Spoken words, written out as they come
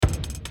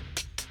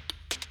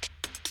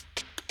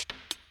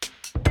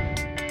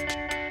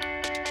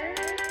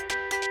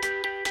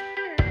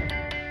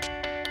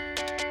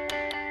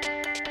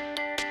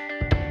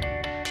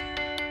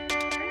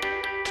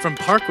From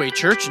Parkway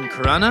Church in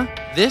Corunna,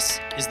 this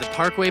is the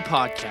Parkway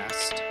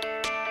Podcast.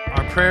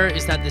 Our prayer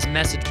is that this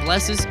message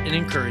blesses and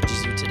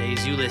encourages you today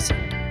as you listen.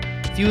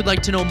 If you would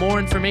like to know more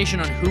information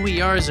on who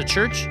we are as a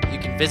church, you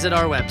can visit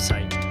our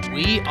website,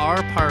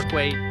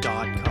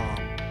 weareparkway.com.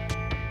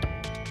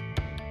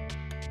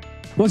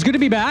 Well, it's good to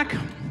be back.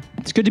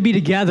 It's good to be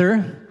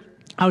together.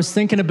 I was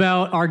thinking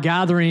about our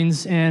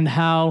gatherings and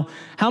how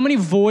many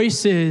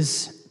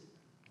voices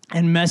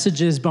and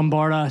messages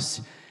bombard us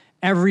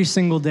every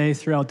single day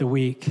throughout the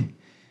week.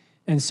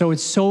 And so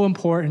it's so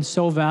important,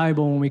 so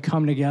valuable when we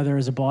come together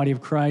as a body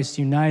of Christ,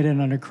 united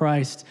under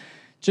Christ,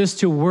 just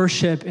to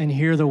worship and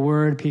hear the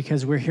word,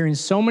 because we're hearing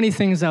so many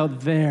things out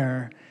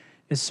there.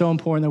 It's so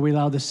important that we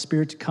allow the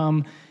Spirit to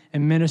come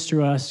and minister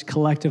to us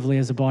collectively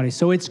as a body.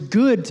 So it's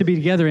good to be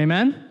together,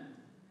 amen?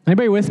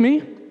 Anybody with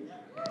me?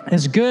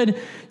 It's good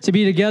to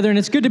be together, and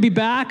it's good to be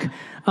back.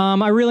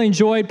 I really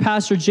enjoyed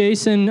Pastor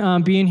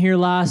Jason being here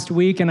last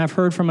week, and I've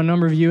heard from a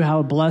number of you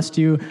how it blessed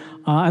you.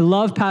 I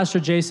love Pastor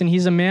Jason.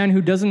 He's a man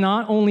who does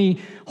not only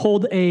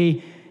hold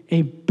a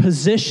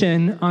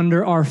position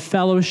under our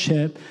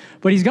fellowship,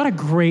 but he's got a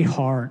great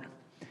heart.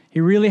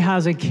 He really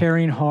has a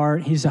caring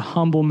heart. He's a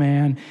humble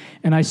man,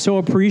 and I so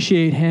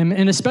appreciate him,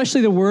 and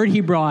especially the word he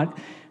brought.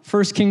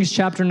 1 Kings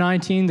chapter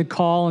 19, the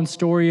call and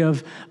story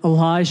of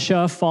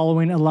Elisha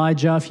following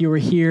Elijah. If you were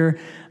here,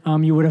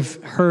 you would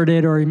have heard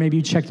it, or maybe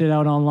you checked it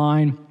out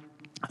online.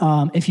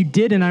 If you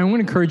didn't, I want to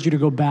encourage you to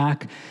go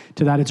back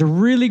to that. It's a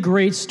really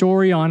great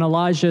story on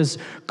Elijah's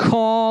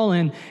call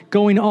and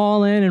going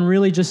all in, and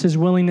really just his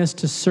willingness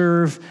to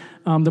serve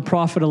the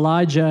prophet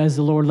Elijah as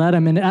the Lord led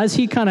him. And as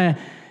he kind of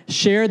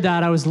shared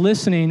that, I was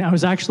listening.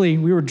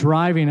 We were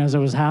driving as it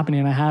was happening,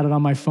 and I had it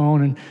on my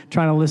phone and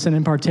trying to listen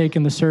and partake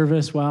in the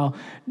service while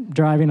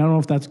driving. I don't know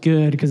if that's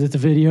good because it's a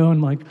video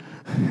and like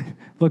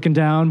looking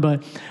down,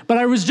 but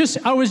I was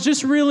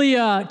just really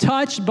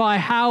touched by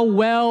how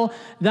well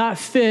that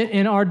fit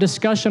in our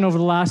discussion over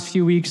the last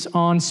few weeks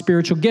on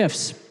spiritual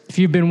gifts, if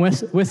you've been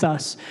with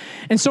us.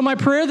 And so my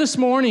prayer this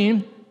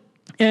morning,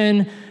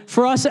 and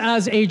for us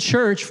as a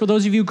church, for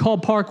those of you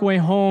called Parkway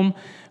home,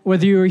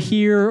 whether you're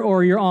here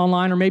or you're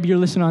online, or maybe you're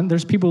listening on,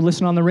 there's people who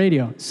listen on the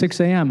radio, 6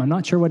 a.m. I'm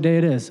not sure what day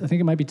it is. I think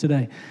it might be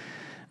today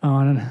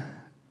on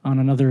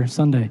another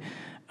Sunday.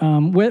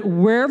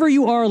 Wherever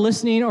you are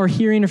listening or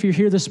hearing, if you're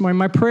here this morning,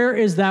 my prayer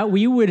is that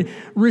we would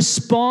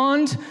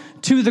respond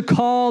to the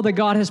call that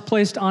God has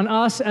placed on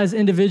us as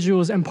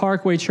individuals and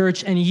Parkway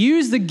Church, and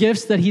use the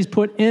gifts that he's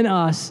put in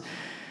us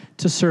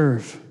to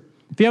serve.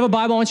 If you have a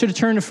Bible, I want you to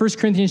turn to 1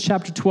 Corinthians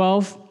chapter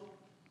 12.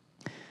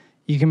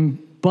 You can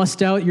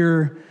bust out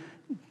your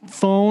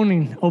phone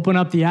and open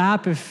up the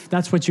app if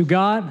that's what you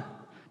got.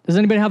 Does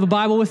anybody have a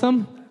Bible with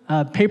them?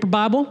 A paper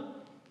Bible?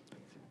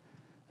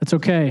 That's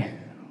okay.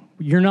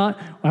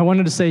 I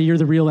wanted to say you're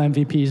the real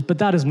MVPs, but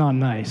that is not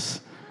nice.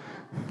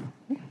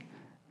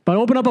 But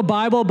open up a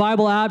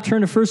Bible app,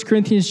 turn to 1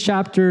 Corinthians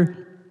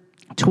chapter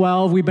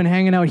 12. We've been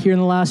hanging out here in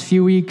the last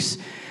few weeks.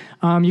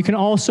 You can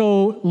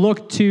also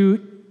look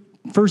to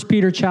 1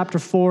 Peter chapter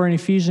 4 and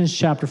Ephesians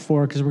chapter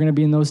 4, because we're going to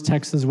be in those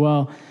texts as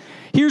well.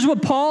 Here's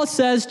what Paul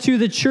says to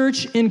the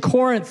church in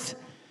Corinth.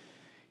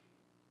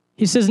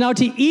 He says, "Now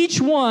to each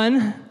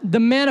one, the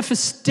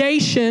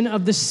manifestation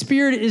of the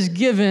Spirit is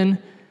given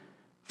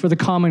for the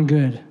common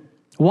good."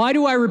 Why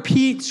do I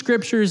repeat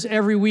scriptures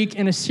every week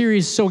in a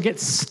series so it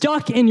gets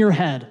stuck in your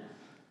head?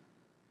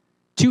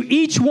 To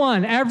each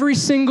one, every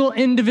single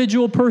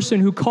individual person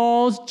who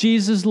calls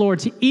Jesus Lord,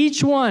 to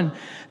each one,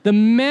 the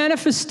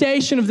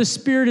manifestation of the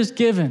Spirit is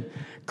given.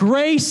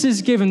 Grace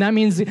is given. That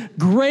means the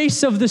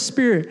grace of the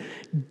Spirit.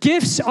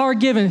 Gifts are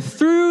given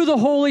through the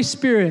Holy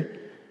Spirit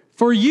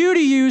for you to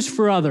use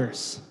for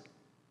others.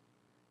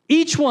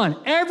 Each one,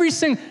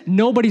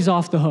 nobody's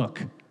off the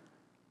hook.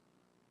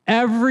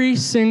 Every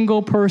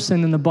single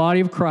person in the body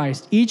of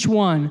Christ, each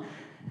one,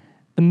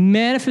 the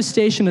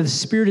manifestation of the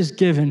Spirit is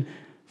given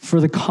for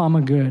the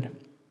common good.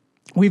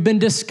 We've been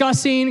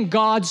discussing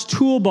God's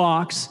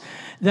toolbox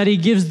that he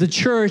gives the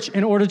church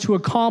in order to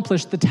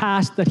accomplish the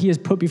task that he has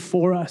put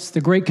before us,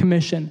 the Great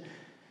Commission.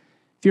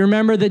 If you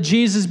remember that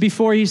Jesus,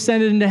 before he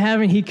ascended into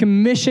heaven, he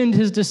commissioned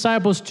his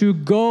disciples to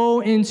go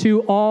into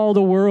all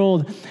the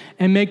world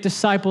and make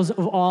disciples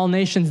of all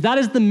nations. That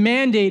is the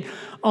mandate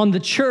on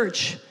the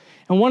church.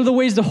 And one of the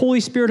ways the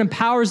Holy Spirit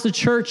empowers the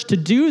church to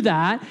do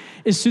that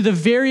is through the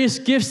various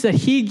gifts that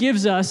he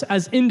gives us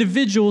as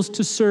individuals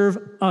to serve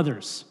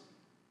others.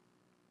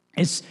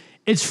 It's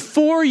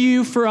for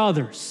you, for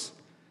others.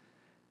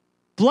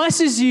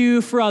 Blesses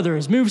you for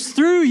others, moves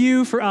through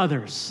you for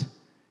others.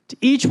 To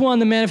each one,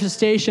 the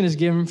manifestation is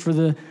given for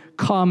the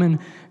common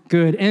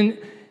good. And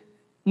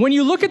when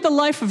you look at the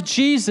life of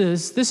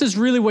Jesus, this is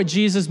really what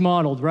Jesus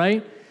modeled,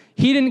 right?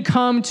 He didn't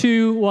come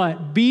to,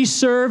 be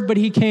served, but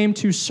he came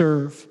to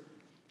serve.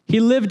 He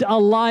lived a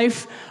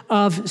life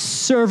of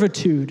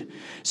servitude.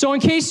 So in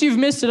case you've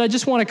missed it, I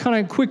just want to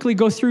kind of quickly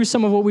go through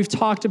some of what we've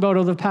talked about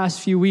over the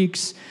past few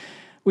weeks.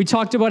 We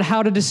talked about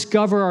how to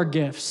discover our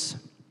gifts.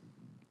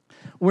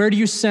 Where do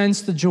you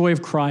sense the joy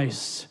of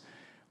Christ?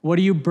 What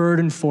are you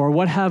burdened for?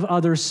 What have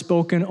others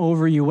spoken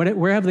over you?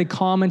 Where have they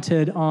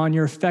commented on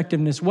your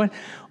effectiveness? What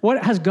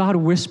has God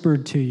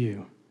whispered to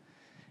you?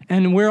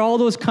 And where all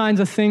those kinds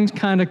of things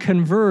kind of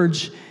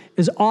converge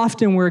is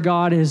often where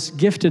God has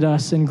gifted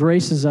us and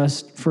graces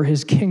us for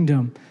his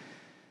kingdom.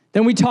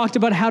 Then we talked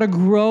about how to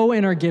grow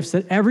in our gifts,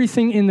 that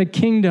everything in the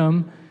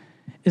kingdom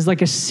is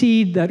like a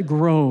seed that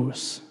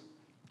grows.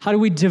 How do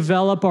we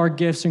develop our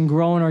gifts and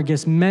grow in our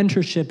gifts?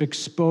 Mentorship,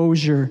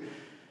 exposure,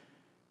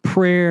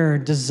 prayer,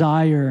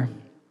 desire.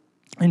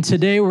 And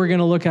today we're going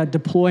to look at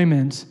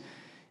deployment,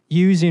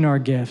 using our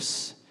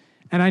gifts.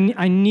 And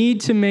I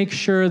need to make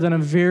sure that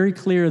I'm very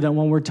clear that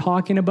when we're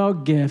talking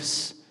about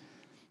gifts,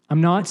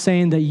 I'm not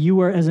saying that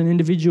you as an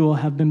individual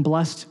have been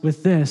blessed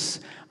with this.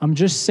 I'm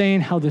just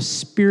saying how the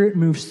Spirit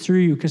moves through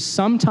you, because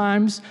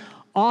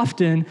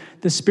often,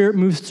 the Spirit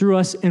moves through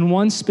us in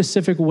one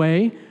specific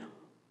way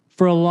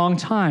for a long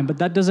time, but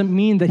that doesn't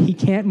mean that he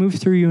can't move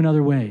through you in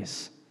other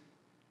ways.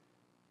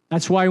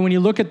 That's why when you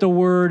look at the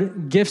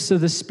word gifts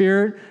of the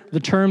Spirit, the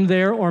term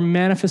there, or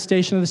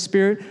manifestation of the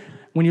Spirit,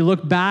 when you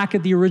look back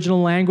at the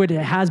original language,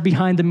 it has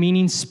behind the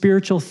meaning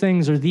spiritual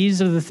things, or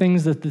these are the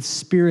things that the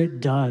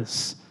Spirit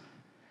does.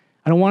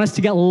 I don't want us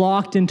to get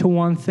locked into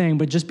one thing,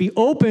 but just be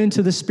open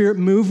to the Spirit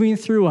moving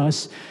through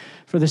us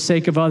for the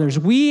sake of others.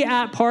 We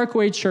at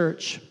Parkway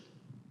Church,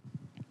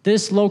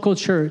 this local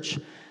church,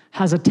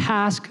 has a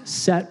task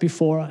set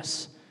before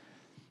us.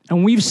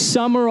 And we've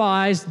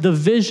summarized the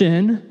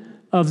vision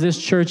of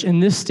this church in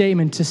this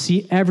statement: to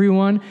see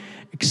everyone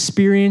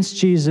experience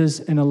Jesus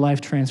in a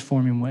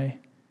life-transforming way.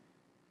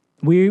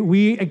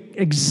 We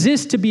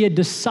exist to be a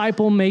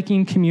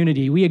disciple-making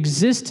community. We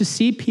exist to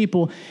see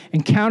people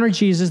encounter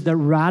Jesus that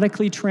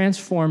radically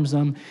transforms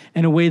them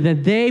in a way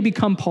that they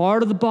become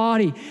part of the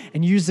body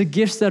and use the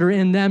gifts that are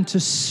in them to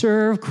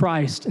serve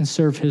Christ and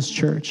serve his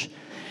church.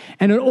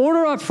 And in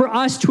order for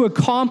us to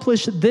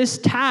accomplish this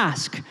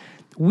task,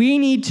 we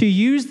need to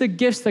use the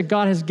gifts that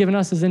God has given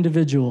us as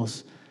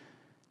individuals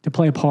to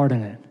play a part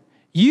in it.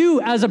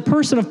 You, as a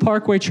person of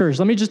Parkway Church,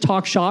 let me just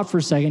talk shop for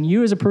a second.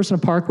 You, as a person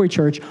of Parkway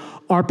Church,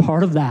 are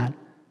part of that.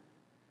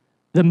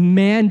 The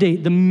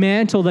mandate, the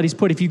mantle that he's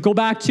put. If you go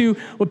back to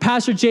what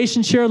Pastor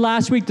Jason shared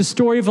last week, the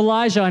story of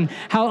Elijah and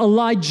how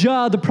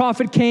Elijah, the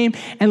prophet, came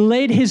and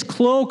laid his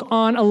cloak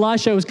on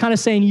Elisha. It was kind of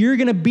saying, you're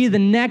going to be the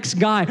next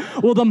guy.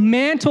 Well, the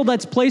mantle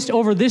that's placed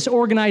over this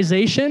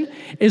organization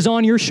is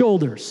on your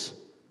shoulders.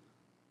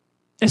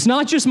 It's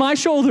not just my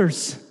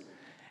shoulders.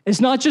 It's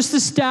not just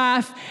the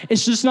staff.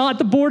 It's just not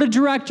the board of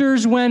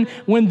directors when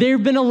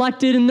they've been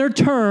elected in their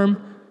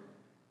term.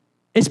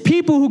 It's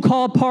people who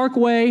call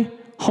Parkway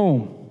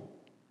home.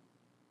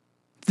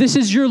 This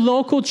is your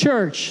local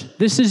church.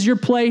 This is your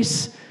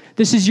place.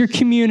 This is your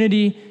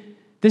community.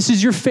 This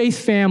is your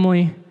faith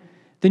family.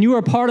 Then you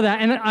are part of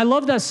that. And I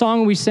love that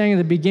song we sang at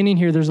the beginning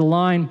here. There's a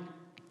line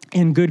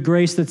in Good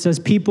Grace that says,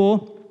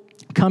 people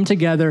come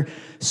together,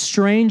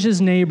 strange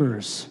as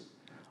neighbors,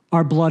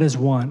 our blood is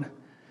one.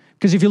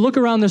 Because if you look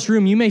around this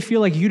room, you may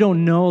feel like you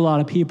don't know a lot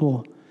of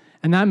people.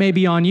 And that may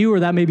be on you or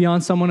that may be on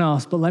someone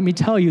else. But let me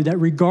tell you that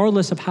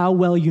regardless of how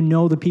well you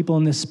know the people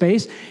in this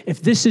space,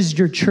 if this is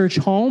your church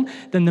home,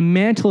 then the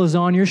mantle is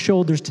on your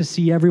shoulders to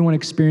see everyone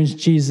experience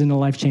Jesus in a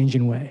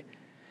life-changing way.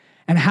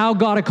 And how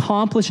God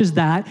accomplishes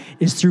that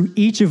is through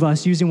each of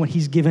us using what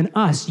he's given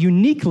us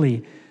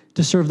uniquely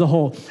to serve the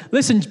whole.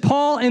 Listen,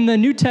 Paul in the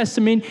New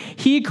Testament,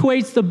 he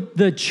equates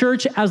the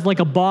church as like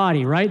a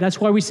body, right? That's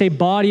why we say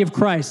body of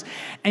Christ.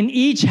 And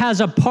each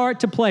has a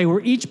part to play.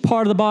 We're each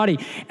part of the body.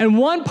 And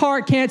one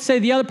part can't say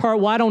the other part,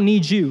 well, I don't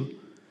need you.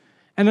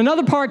 And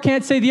another part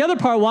can't say the other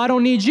part, well, I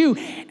don't need you.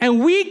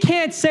 And we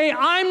can't say,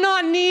 I'm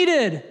not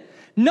needed.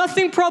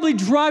 Nothing probably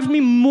drives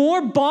me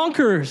more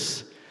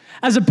bonkers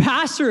as a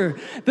pastor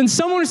than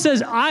someone who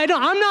says,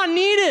 I'm not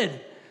needed.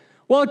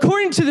 Well,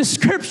 according to the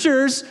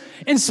scriptures,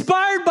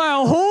 inspired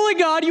by a holy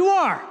God, you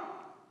are.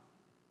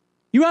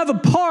 You have a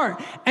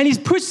part, and he's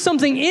put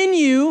something in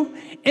you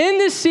in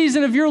this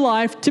season of your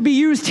life to be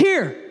used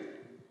here.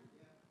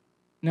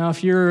 Now,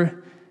 if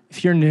you're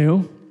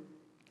new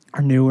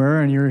or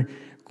newer and you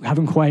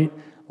haven't quite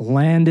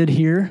landed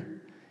here,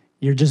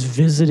 you're just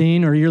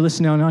visiting or you're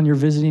listening on your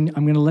visiting,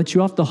 I'm going to let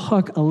you off the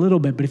hook a little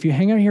bit. But if you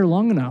hang out here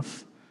long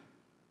enough,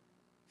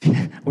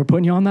 we're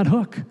putting you on that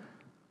hook.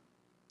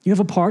 You have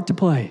a part to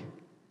play.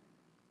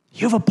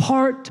 You have a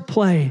part to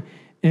play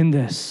in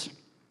this.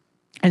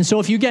 And so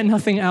if you get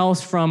nothing else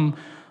from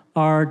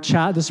our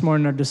chat this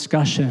morning, our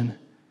discussion,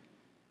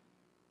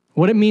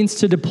 what it means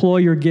to deploy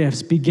your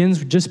gifts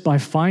begins just by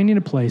finding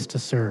a place to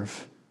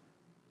serve.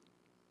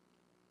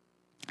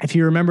 If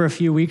you remember a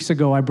few weeks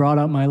ago, I brought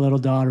up my little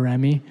daughter,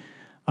 Emmy,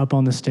 up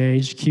on the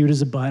stage, cute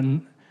as a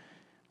button.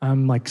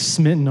 I'm like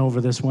smitten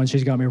over this one.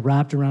 She's got me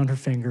wrapped around her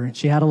finger.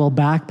 She had a little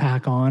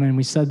backpack on, and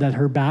we said that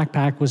her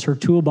backpack was her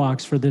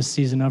toolbox for this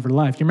season of her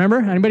life. You remember?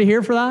 Anybody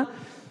here for that?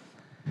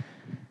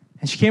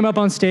 And she came up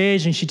on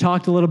stage, and she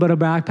talked a little bit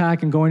about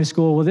backpack and going to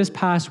school. Well, this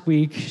past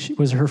week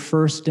was her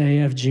first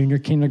day of junior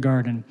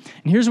kindergarten.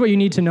 And here's what you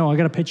need to know. I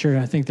got a picture.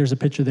 I think there's a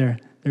picture there.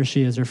 There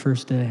she is, her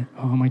first day.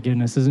 Oh, my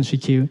goodness. Isn't she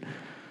cute?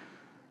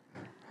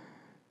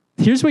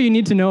 Here's what you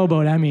need to know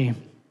about Emmy.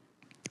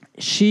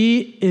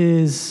 She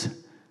is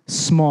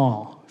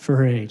small for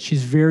her age.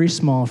 She's very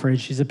small for her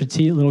age. She's a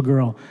petite little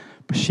girl,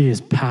 but she is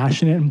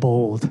passionate and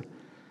bold.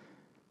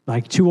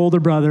 Like 2 older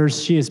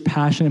brothers, she is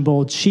passionate and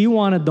bold. She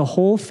wanted the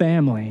whole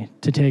family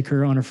to take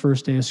her on her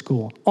first day of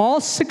school.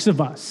 All 6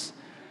 of us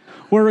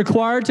were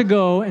required to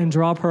go and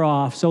drop her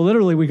off. So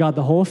literally, we got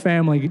the whole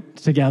family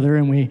together,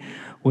 and we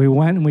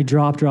went and we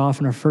dropped her off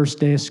on her first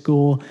day of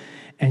school,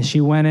 and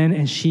she went in,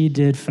 and she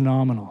did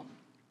phenomenal.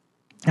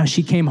 Now,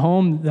 she came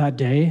home that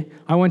day.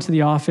 I went to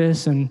the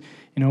office and,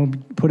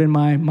 put in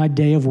my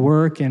day of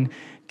work and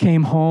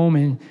came home,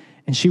 and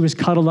she was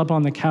cuddled up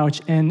on the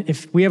couch. And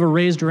if we have a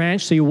raised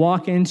ranch, so you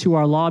walk into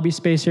our lobby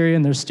space area,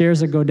 and there's stairs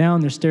that go down,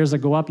 there's stairs that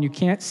go up, and you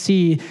can't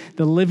see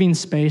the living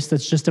space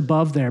that's just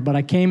above there. But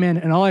I came in,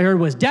 and all I heard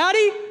was,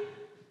 "Daddy,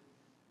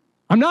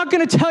 I'm not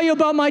going to tell you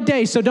about my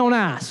day, so don't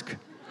ask."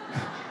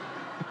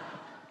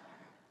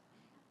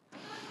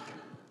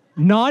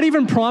 Not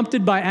even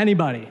prompted by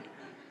anybody.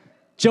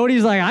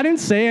 Jody's like, I didn't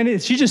say anything.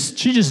 She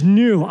just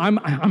knew.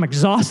 I'm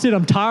exhausted.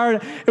 I'm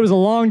tired. It was a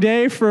long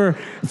day for a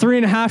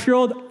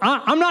 3.5-year-old.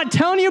 I'm not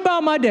telling you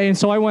about my day. And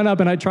so I went up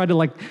and I tried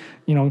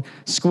to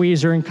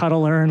squeeze her and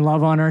cuddle her and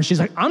love on her. And she's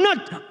like,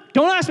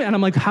 don't ask me. And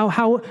I'm like,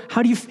 how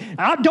do you,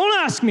 don't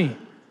ask me.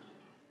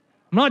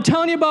 I'm not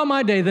telling you about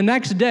my day. The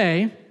next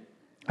day,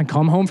 I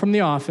come home from the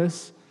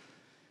office,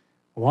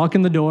 walk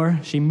in the door.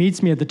 She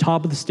meets me at the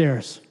top of the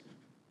stairs.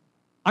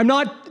 I'm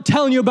not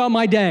telling you about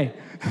my day.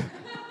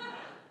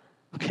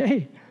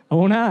 Okay, I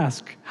won't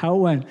ask how it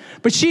went.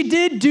 But she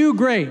did do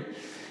great.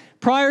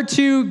 Prior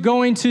to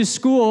going to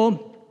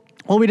school,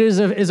 all we did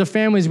as a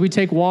family is we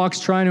take walks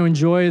trying to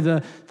enjoy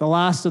the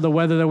last of the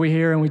weather that we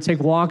hear, and we take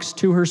walks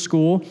to her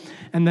school.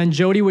 And then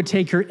Jody would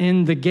take her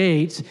in the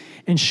gate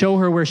and show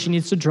her where she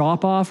needs to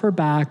drop off her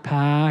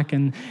backpack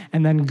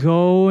and then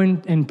go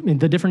in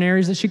the different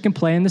areas that she can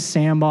play in the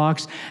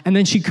sandbox. And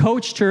then she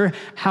coached her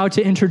how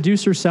to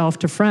introduce herself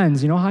to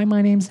friends. Hi,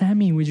 my name's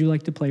Emmy. Would you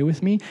like to play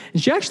with me?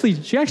 And she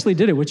actually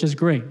did it, which is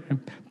great.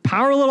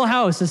 Power little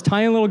house, this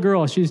tiny little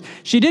girl.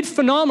 She did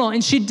phenomenal,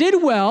 and she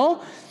did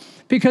well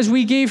because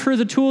we gave her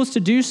the tools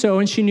to do so,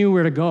 and she knew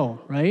where to go,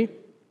 right?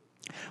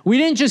 We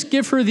didn't just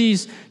give her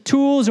these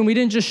tools, and we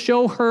didn't just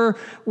show her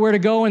where to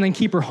go and then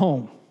keep her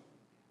home.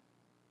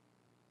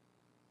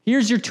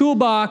 Here's your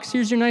toolbox.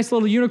 Here's your nice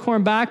little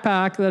unicorn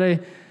backpack that I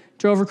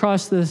drove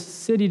across the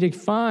city to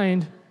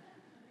find.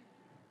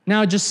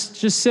 Now just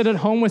sit at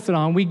home with it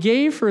on. We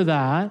gave her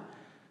that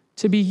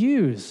to be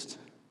used.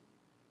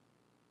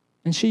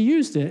 And she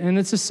used it. And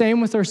it's the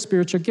same with our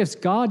spiritual gifts.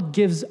 God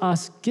gives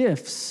us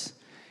gifts.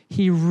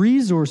 He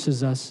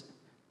resources us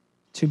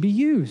to be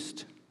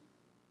used,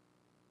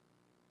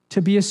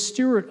 to be a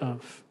steward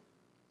of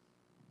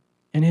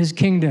in his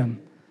kingdom.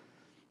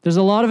 There's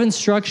a lot of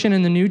instruction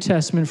in the New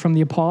Testament from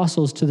the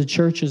apostles to the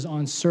churches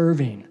on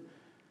serving.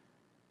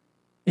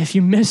 If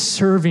you miss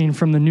serving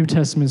from the New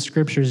Testament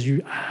scriptures, you're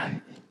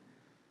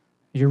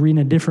reading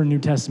a different New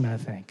Testament,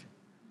 I think.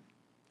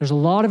 There's a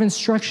lot of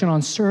instruction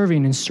on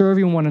serving and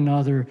serving one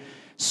another,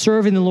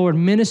 serving the Lord,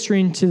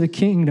 ministering to the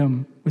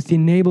kingdom with the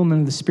enablement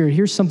of the Spirit.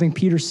 Here's something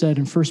Peter said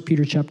in 1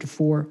 Peter chapter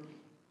 4.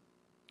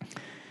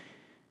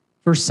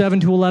 Verse 7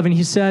 to 11,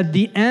 he said,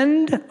 "The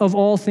end of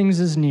all things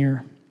is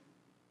near.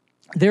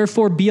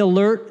 Therefore be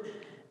alert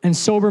and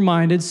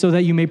sober-minded so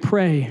that you may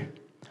pray.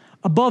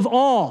 Above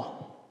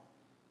all,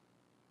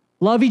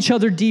 love each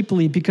other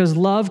deeply because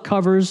love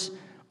covers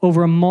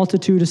over a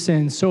multitude of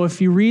sins." So if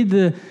you read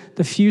the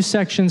few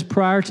sections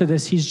prior to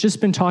this, he's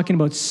just been talking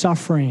about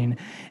suffering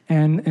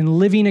and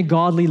living a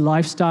godly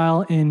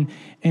lifestyle in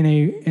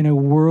a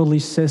worldly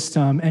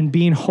system and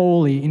being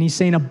holy. And he's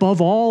saying above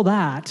all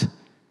that,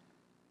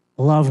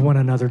 love one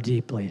another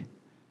deeply.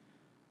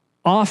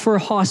 Offer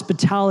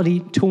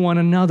hospitality to one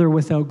another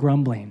without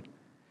grumbling.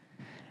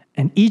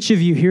 And each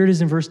of you, here it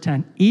is in verse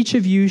 10, each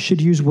of you should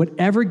use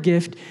whatever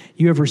gift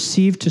you have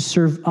received to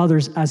serve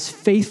others as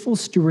faithful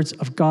stewards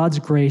of God's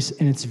grace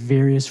in its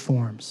various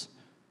forms.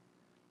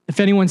 If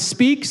anyone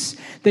speaks,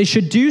 they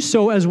should do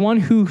so as one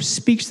who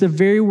speaks the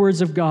very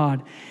words of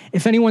God.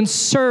 If anyone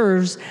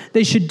serves,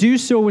 they should do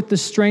so with the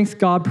strength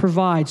God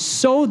provides,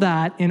 so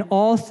that in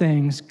all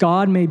things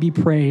God may be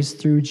praised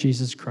through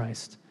Jesus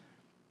Christ.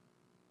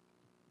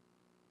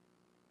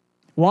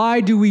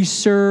 Why do we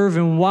serve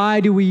and why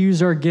do we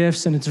use our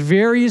gifts in its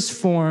various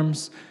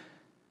forms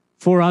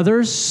for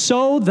others?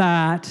 So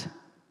that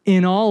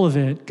in all of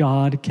it,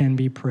 God can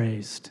be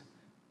praised.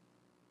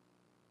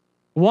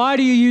 Why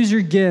do you use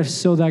your gifts?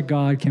 So that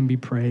God can be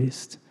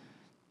praised.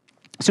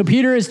 So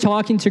Peter is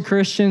talking to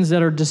Christians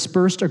that are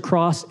dispersed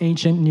across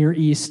ancient Near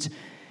East.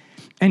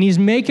 And he's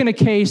making a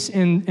case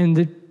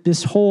in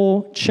this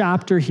whole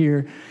chapter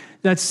here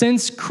that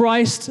since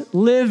Christ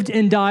lived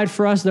and died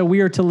for us, that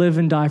we are to live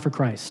and die for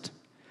Christ.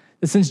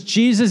 That since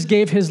Jesus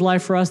gave his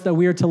life for us, that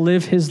we are to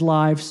live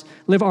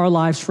our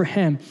lives for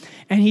him.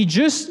 And he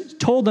just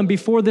told them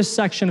before this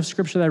section of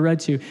scripture that I read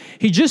to you,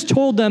 he just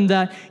told them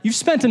that you've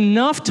spent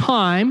enough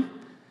time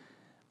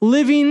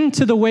living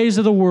to the ways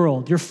of the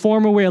world, your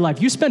former way of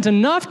life. You spent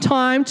enough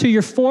time to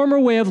your former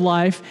way of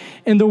life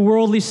in the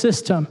worldly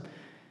system.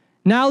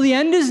 Now the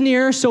end is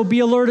near, so be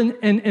alert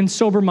and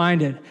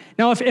sober-minded.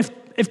 Now,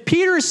 if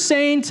Peter is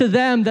saying to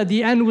them that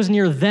the end was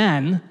near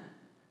then,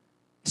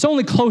 it's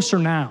only closer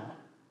now.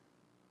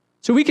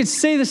 So we could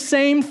say the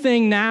same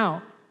thing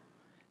now.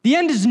 The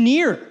end is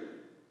near.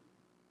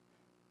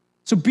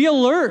 So be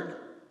alert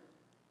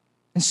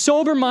and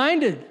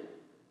sober-minded.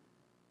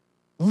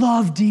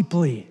 Love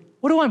deeply.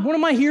 What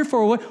am I here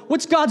for?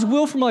 What's God's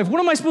will for my life? What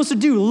am I supposed to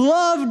do?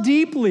 Love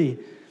deeply.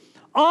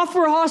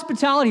 Offer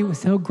hospitality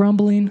without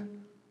grumbling.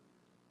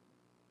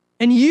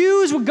 And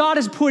use what God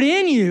has put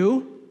in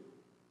you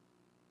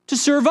to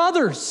serve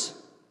others.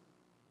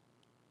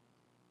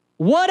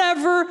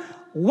 Whatever,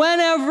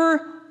 whenever,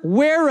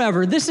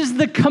 wherever. This is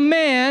the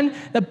command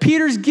that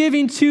Peter's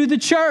giving to the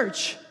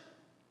church.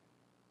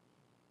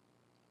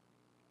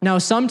 Now,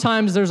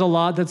 sometimes there's a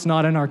lot that's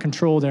not in our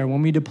control there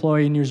when we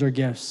deploy and use our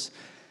gifts.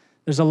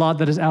 There's a lot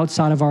that is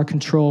outside of our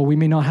control. We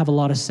may not have a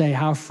lot to say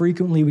how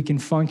frequently we can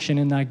function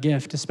in that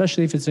gift,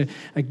 especially if it's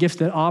a gift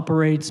that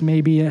operates,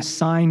 maybe a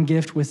sign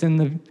gift within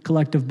the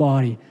collective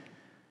body.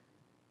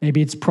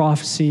 Maybe it's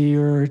prophecy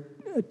or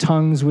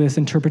tongues with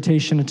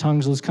interpretation of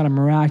tongues, those kind of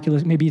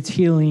miraculous, maybe it's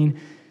healing,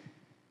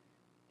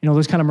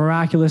 those kind of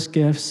miraculous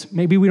gifts.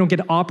 Maybe we don't get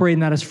to operate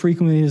in that as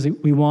frequently as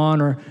we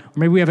want, or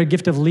maybe we have a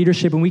gift of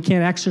leadership and we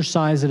can't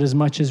exercise it as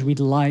much as we'd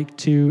like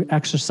to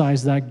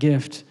exercise that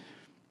gift.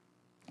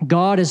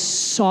 God is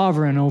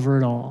sovereign over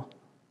it all.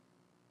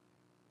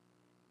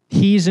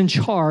 He's in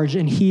charge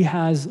and he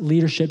has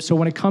leadership. So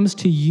when it comes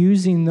to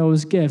using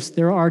those gifts,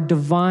 there are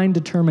divine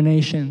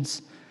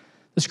determinations.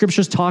 The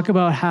scriptures talk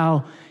about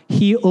how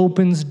he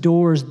opens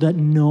doors that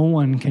no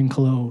one can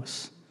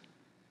close.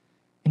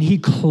 And he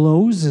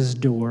closes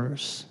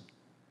doors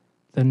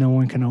that no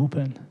one can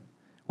open.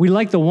 We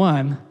like the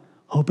one,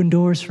 open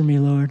doors for me,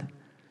 Lord.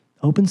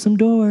 Open some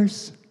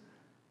doors.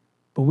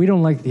 But we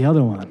don't like the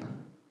other one.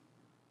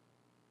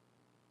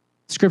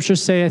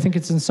 Scriptures say, I think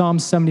it's in Psalm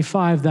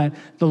 75, that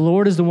the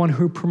Lord is the one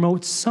who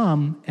promotes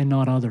some and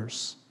not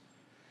others.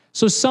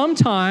 So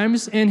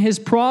sometimes in his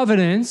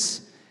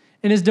providence,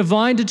 in his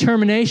divine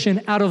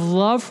determination, out of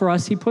love for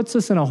us, he puts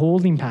us in a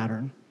holding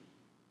pattern.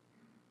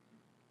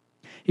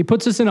 He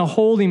puts us in a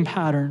holding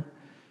pattern.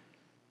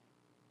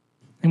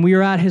 And we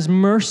are at his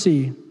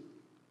mercy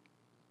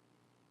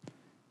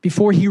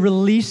before he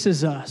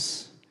releases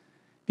us,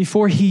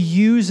 before he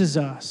uses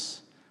us.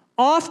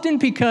 Often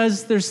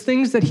because there's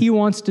things that he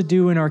wants to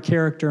do in our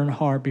character and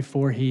heart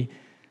before he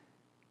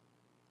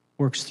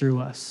works through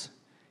us.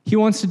 He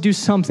wants to do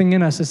something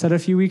in us, I said a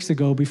few weeks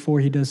ago, before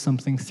he does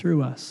something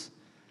through us.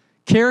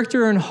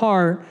 Character and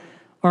heart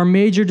are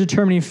major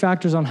determining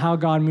factors on how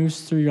God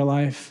moves through your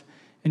life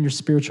and your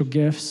spiritual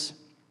gifts.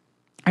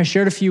 I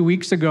shared a few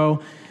weeks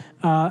ago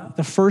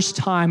the first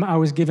time I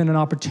was given an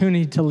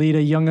opportunity to lead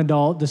a young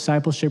adult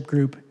discipleship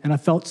group, and I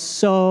felt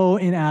so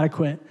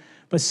inadequate.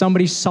 But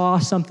somebody saw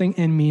something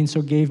in me and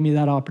so gave me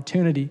that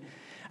opportunity.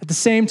 At the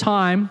same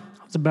time,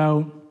 I was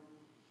about,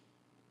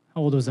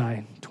 how old was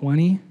I?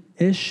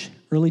 20-ish,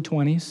 early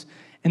 20s.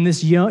 In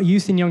this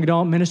youth and young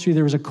adult ministry,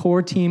 there was a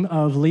core team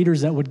of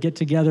leaders that would get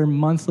together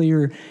monthly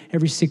or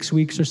every 6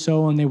 weeks or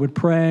so, and they would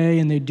pray,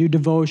 and they'd do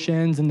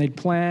devotions, and they'd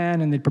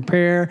plan, and they'd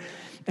prepare.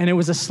 And it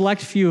was a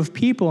select few of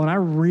people, and I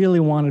really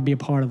wanted to be a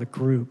part of the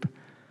group.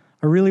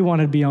 I really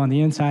wanted to be on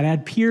the inside. I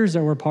had peers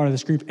that were part of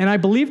this group. And I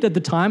believed at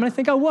the time, and I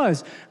think I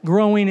was,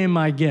 growing in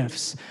my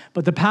gifts.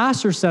 But the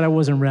pastor said I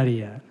wasn't ready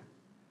yet.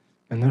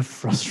 And that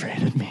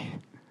frustrated me.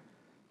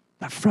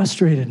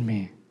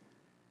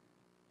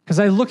 Because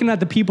I was looking at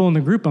the people in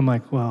the group, I'm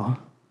like, well,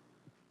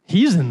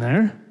 he's in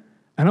there,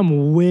 and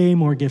I'm way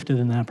more gifted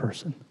than that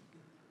person.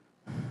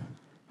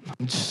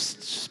 I'm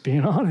just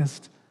being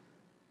honest.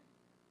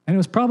 And it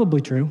was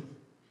probably true.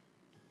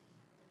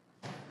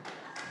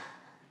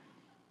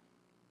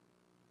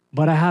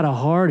 But I had a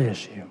heart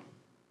issue.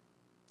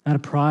 I had a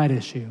pride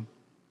issue.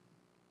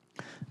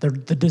 The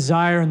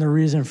desire and the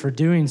reason for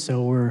doing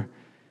so were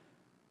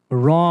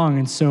wrong,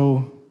 and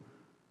so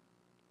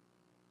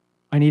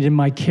I needed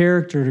my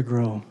character to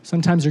grow.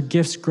 Sometimes your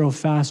gifts grow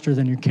faster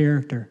than your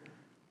character.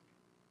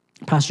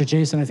 Pastor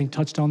Jason, I think,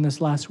 touched on this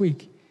last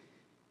week.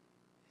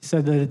 He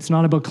said that it's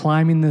not about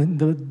climbing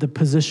the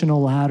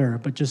positional ladder,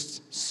 but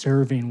just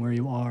serving where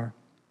you are.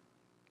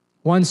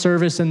 One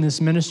service in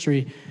this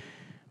ministry,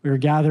 we were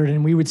gathered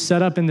and we would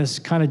set up in this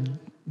kind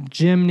of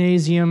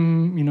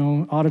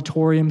gymnasium,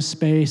 auditorium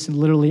space, and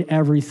literally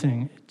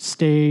everything,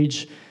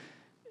 stage,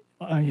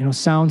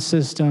 sound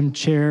system,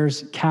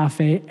 chairs,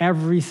 cafe,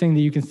 everything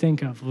that you can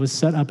think of was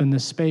set up in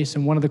this space.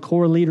 And one of the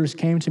core leaders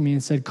came to me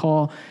and said,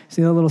 Call,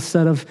 see that little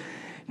set of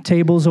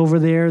tables over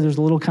there? There's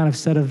a little kind of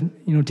set of,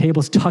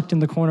 tables tucked in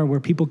the corner where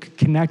people could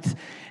connect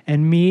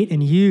and meet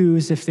and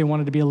use if they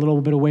wanted to be a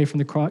little bit away from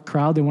the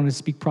crowd. They wanted to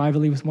speak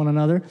privately with one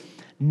another.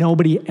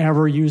 Nobody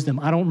ever used them.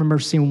 I don't remember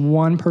seeing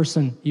one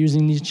person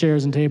using these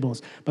chairs and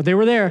tables, but they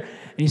were there.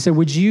 And he said,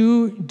 would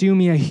you do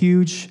me a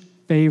huge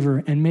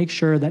favor and make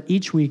sure that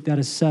each week that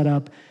is set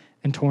up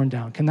and torn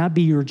down? Can that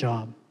be your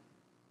job?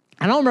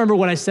 I don't remember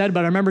what I said,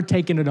 but I remember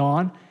taking it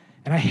on,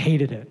 and I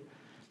hated it.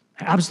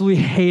 I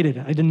absolutely hated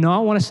it. I did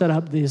not want to set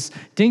up this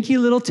dinky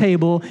little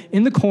table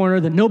in the corner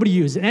that nobody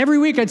used. And every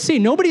week I'd see,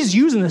 nobody's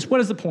using this. What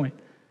is the point?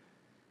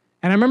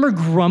 And I remember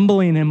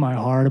grumbling in my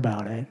heart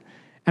about it.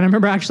 And I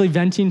remember actually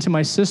venting to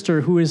my sister,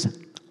 who is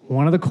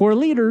one of the core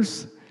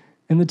leaders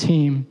in the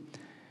team.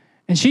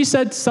 And she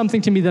said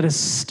something to me that has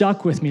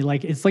stuck with me.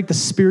 Like, it's like the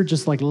Spirit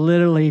just like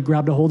literally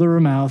grabbed a hold of her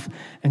mouth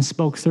and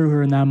spoke through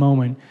her in that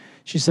moment.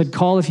 She said,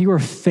 Call, if you are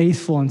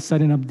faithful in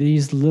setting up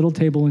these little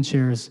table and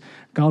chairs,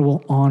 God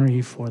will honor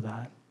you for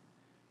that.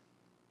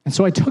 And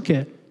so I took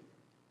it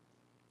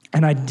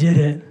and I did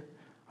it.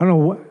 I don't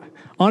know what,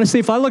 honestly,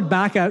 if I look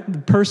back at the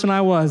person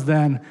I was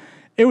then,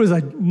 it was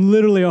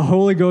literally a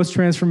Holy Ghost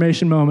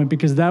transformation moment,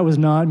 because that was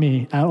not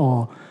me at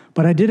all.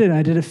 But I did it, and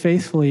I did it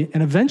faithfully.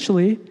 And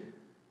eventually,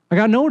 I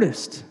got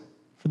noticed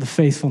for the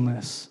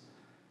faithfulness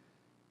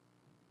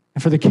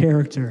and for the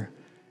character.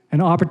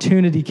 An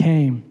opportunity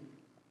came.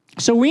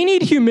 So we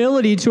need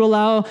humility to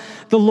allow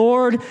the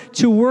Lord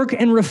to work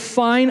and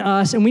refine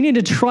us, and we need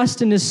to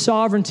trust in his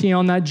sovereignty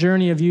on that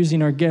journey of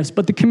using our gifts.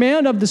 But the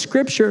command of the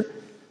scripture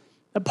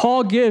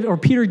that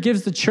Peter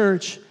gives the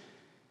church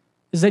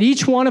is that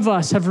each one of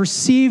us have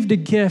received a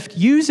gift.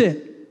 Use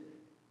it.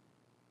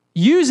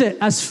 Use it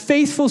as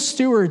faithful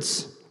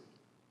stewards.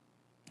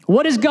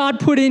 What has God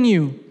put in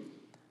you?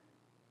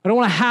 I don't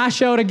want to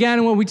hash out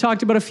again what we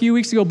talked about a few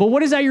weeks ago, but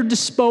what is at your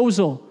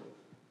disposal?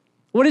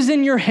 What is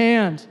in your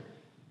hand?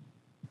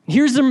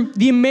 Here's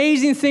the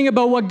amazing thing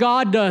about what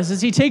God does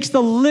is he takes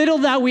the little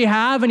that we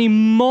have and he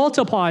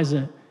multiplies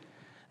it.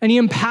 And he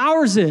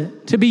empowers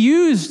it to be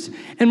used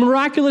in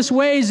miraculous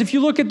ways. If you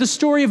look at the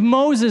story of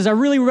Moses, I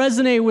really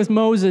resonate with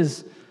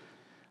Moses.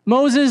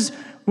 Moses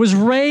was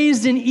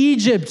raised in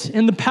Egypt,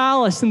 in the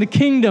palace, in the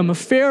kingdom of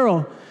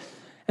Pharaoh.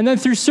 And then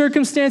through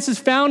circumstances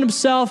found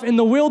himself in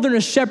the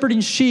wilderness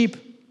shepherding sheep,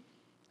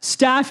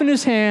 staff in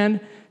his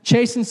hand,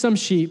 chasing some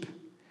sheep.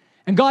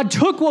 And God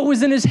took what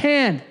was in his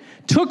hand,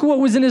 took what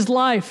was in his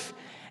life,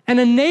 and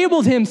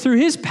enabled him through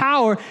his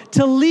power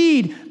to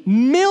lead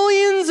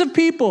millions of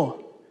people.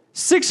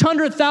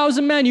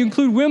 600,000 men, you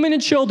include women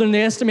and children,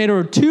 they estimate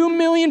over 2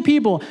 million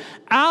people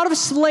out of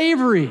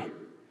slavery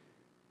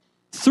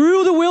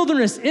through the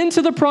wilderness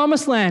into the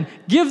promised land,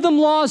 give them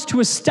laws to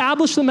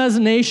establish them as a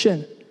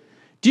nation.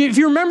 If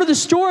you remember the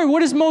story, what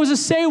does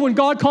Moses say when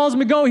God calls him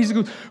to go? He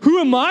says, who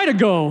am I to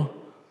go?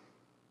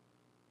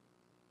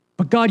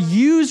 But God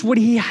used what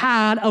he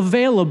had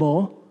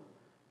available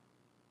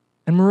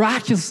and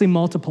miraculously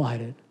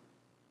multiplied it.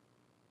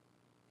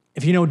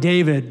 If you know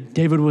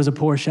David was a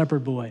poor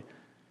shepherd boy.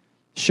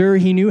 Sure,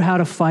 he knew how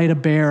to fight a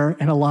bear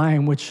and a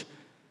lion, which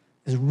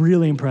is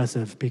really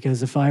impressive,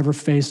 because if I ever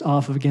faced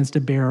off against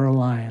a bear or a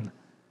lion,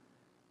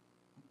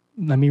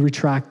 let me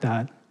retract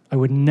that. I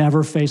would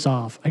never face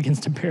off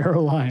against a bear or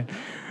a lion.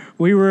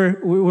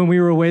 When we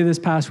were away this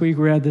past week,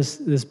 we had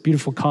this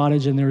beautiful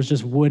cottage, and there was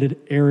just wooded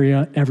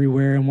area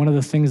everywhere. And one of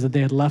the things that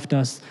they had left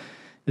us,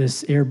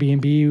 this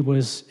Airbnb,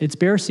 was it's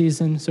bear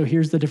season, so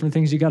here's the different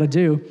things you got to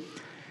do.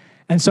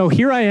 And so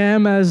here I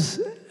am as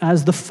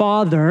the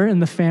father in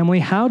the family.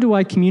 How do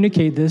I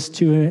communicate this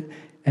to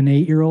an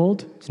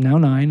 8-year-old? He's now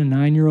 9, a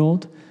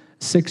 9-year-old,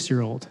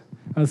 6-year-old.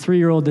 A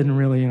 3-year-old didn't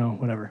really,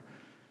 whatever.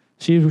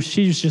 She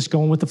was just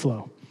going with the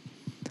flow.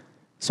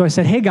 So I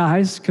said, hey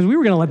guys, because we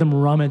were going to let them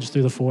rummage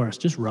through the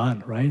forest. Just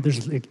run, right?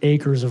 There's like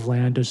acres of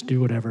land, just do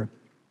whatever.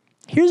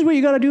 Here's what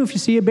you got to do if you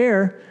see a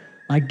bear.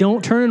 Like,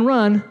 don't turn and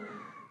run.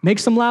 Make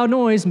some loud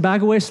noise and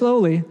back away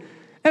slowly.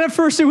 And at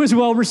first it was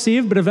well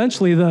received, but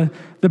eventually the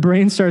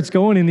brain starts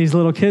going in these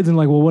little kids and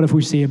like, well, what if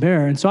we see a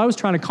bear? And so I was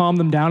trying to calm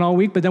them down all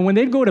week, but then when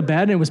they'd go to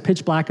bed and it was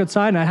pitch black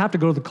outside and I'd have to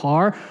go to the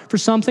car for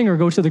something or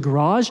go to the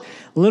garage,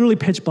 literally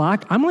pitch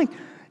black, I'm like,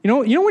 you know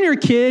when you're a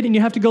kid and you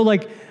have to go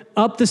like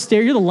up the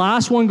stairs, you're the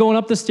last one going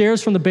up the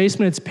stairs from the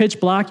basement, it's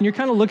pitch black, and you're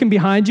kind of looking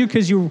behind you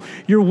because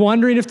you're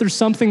wondering if there's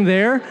something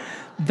there.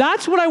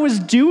 That's what I was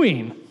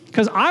doing,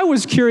 because I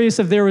was curious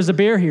if there was a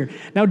bear here.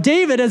 Now,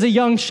 David, as a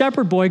young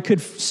shepherd boy,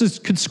 could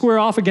square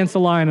off against a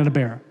lion and a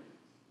bear.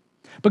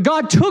 But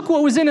God took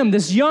what was in him,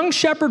 this young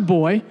shepherd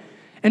boy,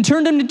 and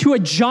turned him into a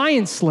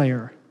giant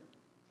slayer.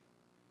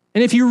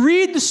 And if you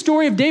read the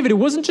story of David, it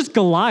wasn't just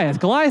Goliath.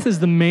 Goliath is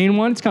the main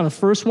one. It's kind of the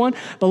first one.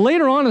 But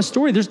later on in the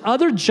story, there's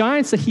other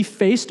giants that he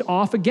faced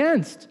off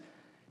against.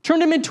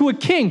 Turned him into a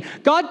king.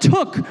 God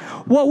took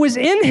what was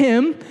in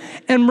him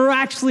and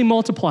miraculously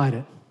multiplied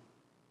it.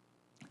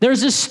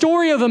 There's this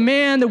story of a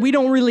man that we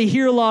don't really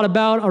hear a lot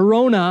about,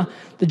 Arona,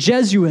 the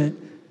Jesuit,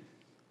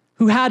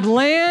 who had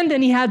land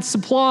and he had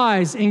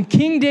supplies. And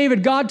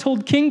God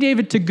told King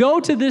David to go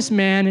to this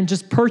man and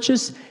just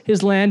purchase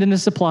his land and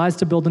his supplies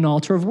to build an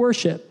altar of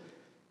worship.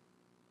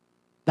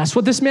 That's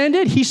what this man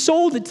did. He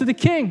sold it to the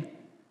king.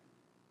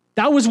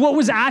 That was what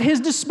was at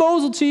his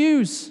disposal to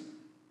use.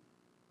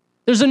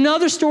 There's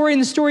another story in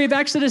the story of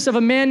Exodus of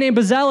a man named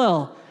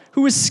Bezalel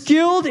who was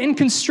skilled in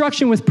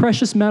construction with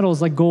precious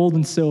metals like gold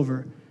and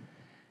silver.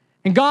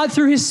 And God,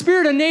 through his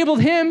Spirit,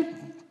 enabled him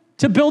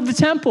to build the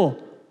temple.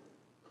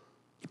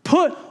 He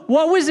put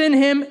what was in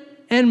him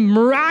and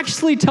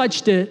miraculously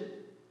touched it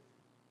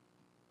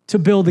to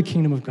build the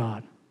kingdom of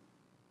God.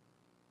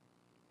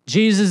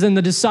 Jesus and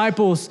the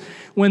disciples,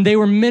 when they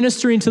were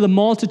ministering to the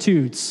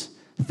multitudes,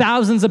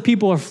 thousands of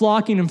people are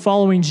flocking and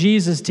following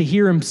Jesus to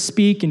hear him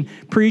speak and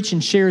preach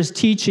and share his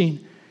teaching.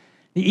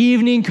 The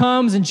evening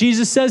comes and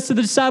Jesus says to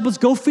the disciples,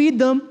 go feed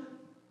them.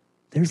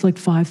 There's like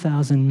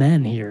 5,000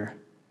 men here.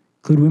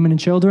 Include women and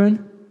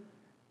children?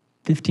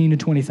 15 to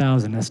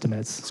 20,000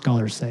 estimates,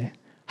 scholars say.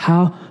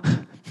 How?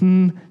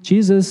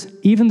 Jesus,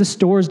 even the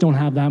stores don't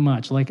have that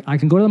much. Like, I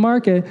can go to the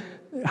market.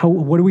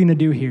 What are we going to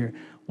do here?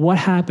 What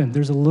happened?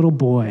 There's a little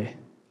boy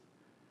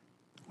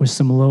with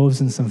some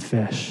loaves and some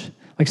fish.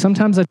 Like,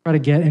 sometimes I try to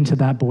get into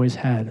that boy's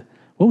head.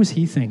 What was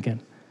he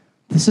thinking?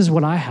 This is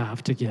what I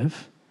have to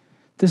give.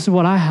 This is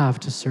what I have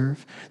to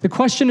serve. The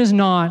question is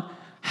not,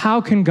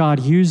 how can God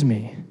use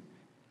me?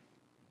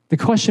 The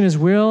question is,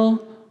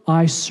 will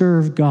I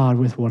serve God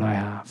with what I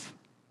have?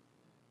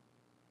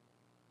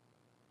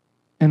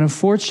 And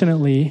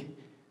unfortunately,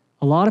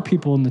 a lot of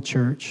people in the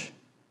church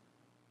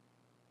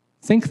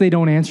think they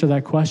don't answer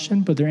that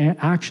question, but their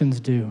actions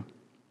do.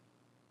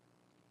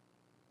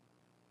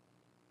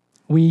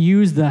 We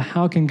use the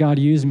how can God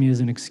use me as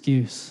an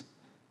excuse.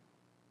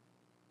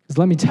 Because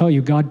let me tell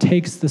you, God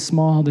takes the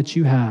small that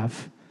you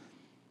have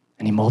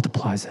and he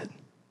multiplies it.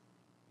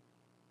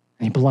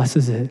 And he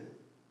blesses it.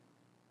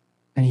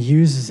 And he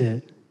uses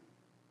it.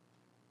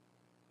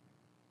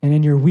 And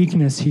in your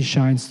weakness, he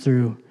shines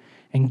through.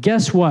 And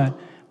guess what?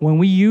 When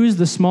we use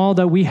the small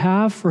that we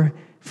have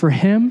for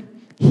him,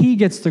 he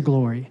gets the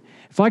glory.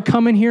 If I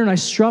come in here and I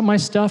strut my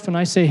stuff and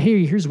I say,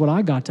 hey, here's what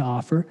I got to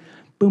offer,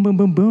 boom, boom,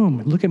 boom,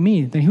 boom, look at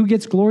me, then who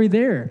gets glory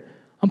there?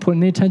 I'm putting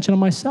the attention on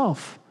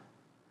myself.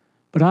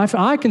 But if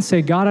I can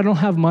say, God, I don't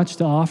have much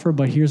to offer,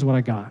 but here's what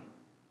I got.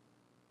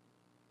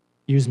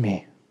 Use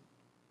me.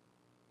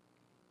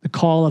 The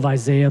call of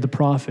Isaiah the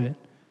prophet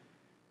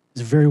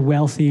is a very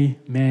wealthy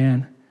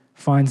man,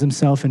 finds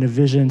himself in a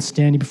vision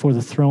standing before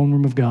the throne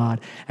room of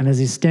God. And as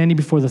he's standing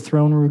before the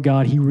throne room of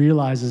God, he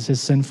realizes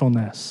his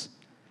sinfulness.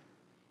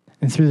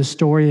 And through the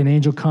story, an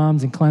angel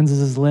comes and cleanses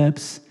his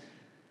lips.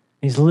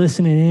 He's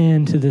listening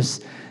in to this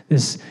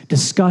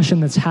discussion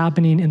that's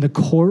happening in the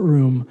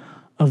courtroom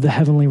of the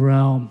heavenly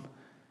realm.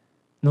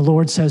 And the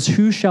Lord says,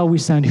 who shall we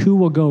send? Who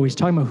will go? He's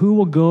talking about who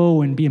will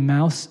go and be a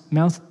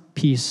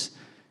mouthpiece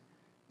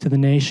to the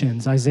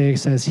nations. Isaiah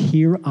says,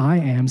 here I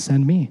am,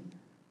 send me.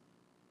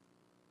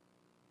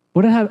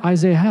 What did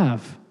Isaiah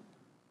have?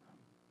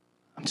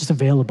 I'm just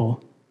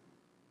available.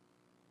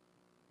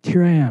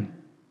 Here I am.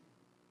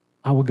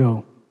 I will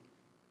go.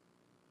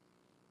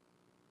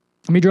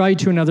 Let me draw you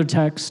to another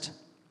text,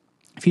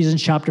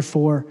 Ephesians chapter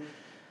 4,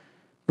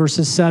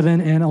 verses 7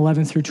 and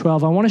 11 through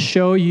 12. I want to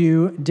show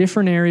you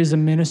different areas of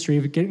ministry,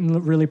 getting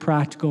really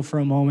practical for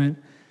a moment,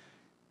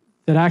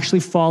 that actually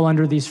fall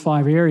under these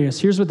 5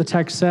 areas. Here's what the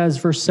text says,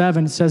 verse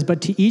 7, it says,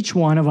 but to each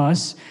one of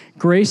us,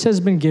 grace has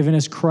been given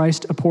as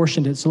Christ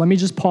apportioned it. So let me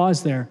just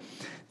pause there.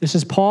 This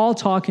is Paul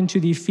talking to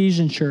the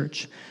Ephesian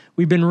church.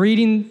 We've been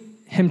reading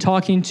him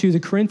talking to the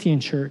Corinthian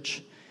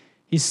church.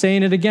 He's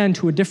saying it again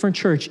to a different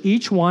church.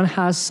 Each one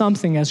has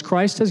something as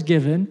Christ has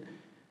given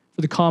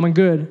for the common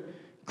good.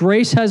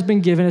 Grace has been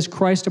given as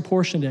Christ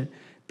apportioned it.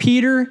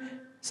 Peter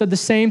said the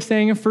same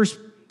thing in 1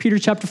 Peter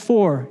chapter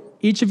 4.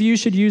 Each of you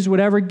should use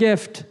whatever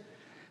gift.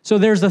 So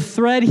there's a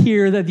thread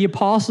here that the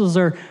apostles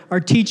are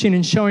teaching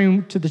and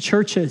showing to the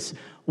churches.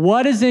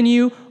 What is in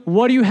you?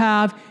 What do you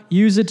have?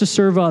 Use it to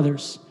serve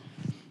others.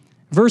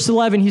 Verse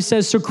 11, he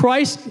says, so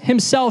Christ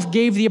himself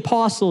gave the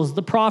apostles,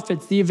 the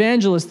prophets, the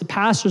evangelists, the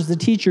pastors, the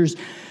teachers,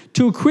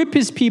 to equip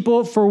his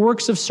people for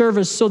works of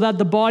service so that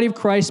the body of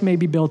Christ may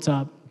be built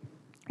up.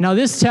 Now,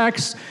 this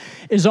text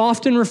is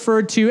often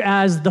referred to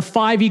as the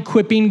 5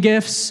 equipping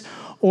gifts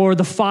or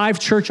the 5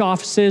 church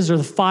offices or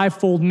the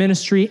 5-fold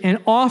ministry. And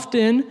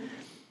often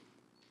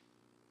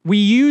we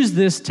use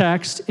this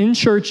text in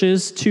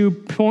churches to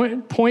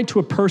point to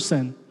a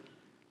person,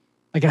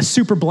 like a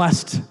super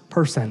blessed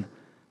person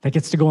that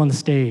gets to go on the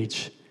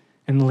stage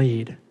and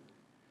lead.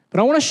 But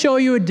I want to show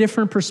you a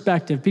different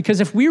perspective,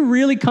 because if we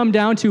really come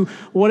down to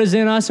what is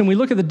in us and we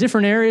look at the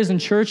different areas in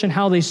church and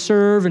how they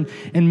serve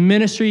and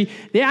ministry,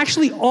 they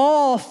actually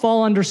all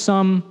fall under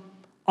some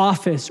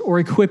office or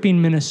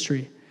equipping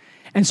ministry.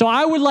 And so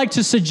I would like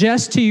to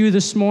suggest to you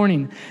this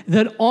morning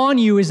that on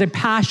you is a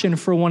passion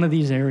for one of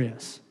these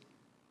areas.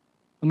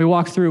 Let me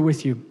walk through it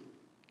with you.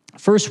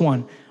 First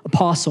one,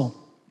 apostle.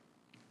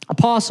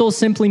 Apostle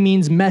simply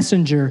means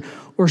messenger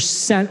or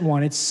sent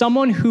one. It's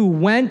someone who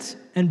went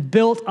and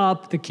built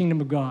up the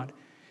kingdom of God.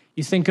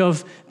 You think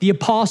of the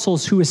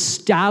apostles who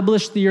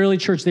established the early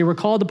church. They were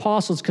called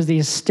apostles because they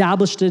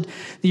established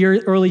the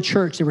early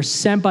church. They were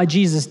sent by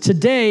Jesus.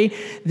 Today,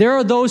 there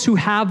are those who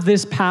have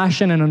this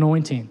passion and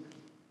anointing.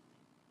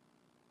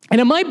 And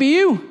it might be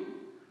you.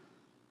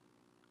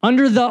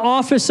 Under the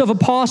office of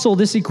apostle,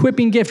 this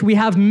equipping gift, we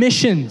have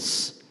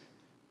missions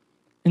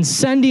and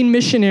sending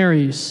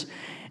missionaries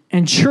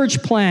and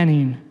church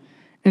planning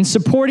and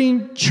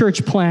supporting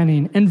church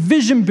planning and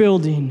vision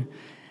building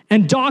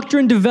and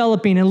doctrine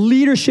developing and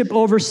leadership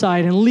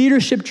oversight and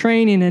leadership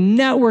training and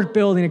network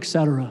building,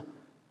 etc.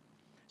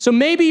 So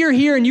maybe you're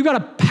here and you got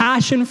a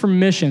passion for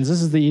missions.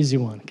 This is the easy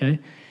one, okay?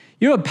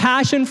 You have a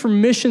passion for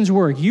missions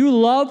work. You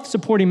love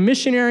supporting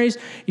missionaries.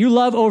 You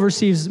love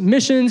overseas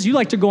missions. You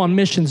like to go on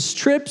missions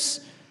trips.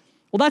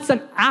 Well, that's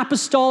an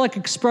apostolic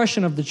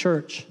expression of the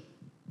church.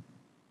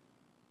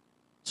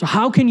 So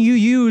how can you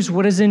use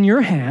what is in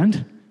your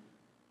hand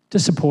to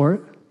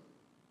support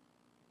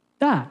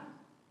that?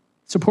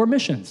 Support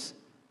missions.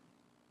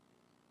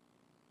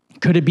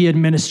 Could it be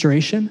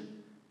administration,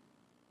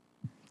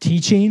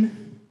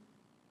 teaching,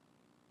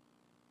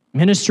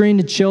 ministering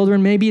to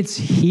children? Maybe it's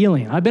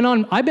healing. I've been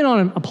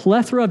on a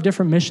plethora of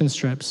different missions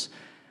trips,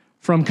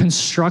 from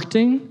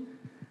constructing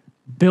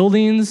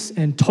buildings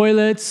and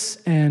toilets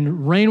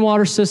and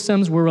rainwater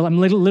systems where I'm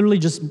literally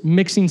just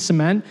mixing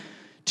cement,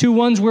 to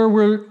ones where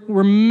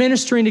we're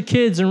ministering to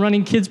kids and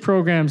running kids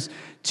programs,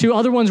 to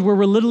other ones where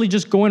we're literally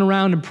just going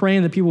around and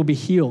praying that people will be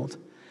healed.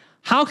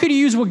 How could you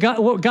use what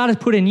God has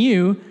put in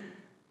you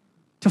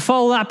to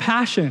follow that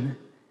passion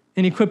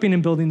in equipping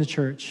and building the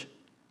church?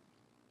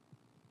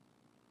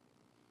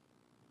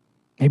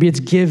 Maybe it's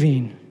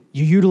giving.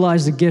 You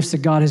utilize the gifts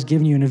that God has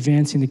given you in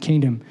advancing the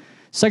kingdom.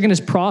 Second is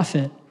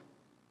prophet.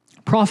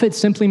 Prophet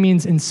simply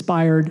means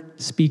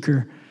inspired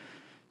speaker.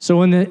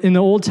 So in the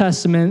Old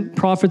Testament,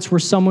 prophets were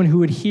someone who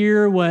would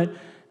hear what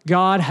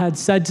God had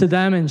said to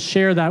them and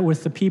share that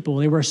with the people.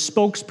 They were a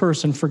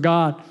spokesperson for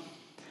God.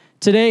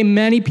 Today,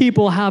 many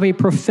people have a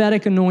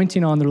prophetic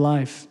anointing on their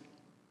life.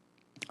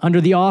 Under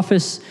the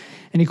office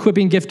and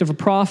equipping gift of a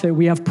prophet,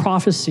 we have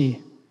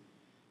prophecy,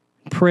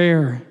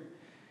 prayer,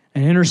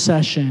 and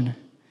intercession,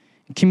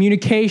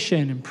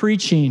 communication and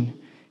preaching,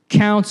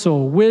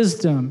 counsel,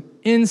 wisdom,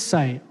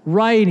 insight,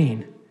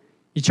 writing.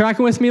 You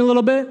tracking with me a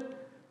little bit?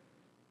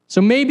 So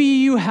maybe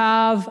you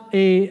have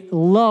a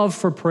love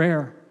for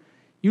prayer.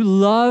 You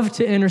love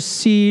to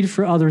intercede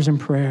for others in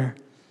prayer.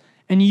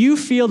 And you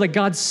feel that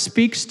God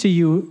speaks to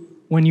you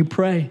when you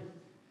pray.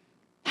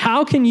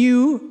 How can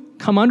you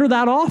come under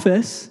that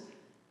office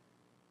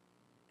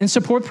and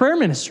support prayer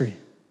ministry?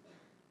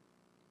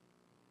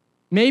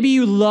 Maybe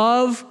you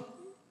love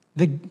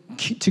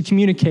to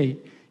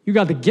communicate. You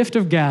got the gift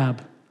of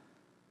gab.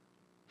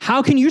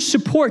 How can you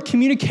support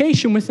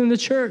communication within the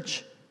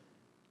church?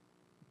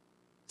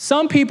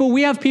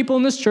 We have people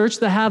in this church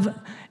that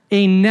have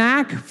a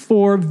knack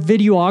for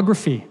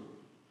videography.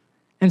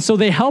 And so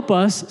they help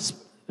us.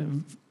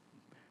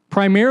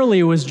 Primarily,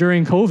 it was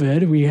during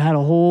COVID. We had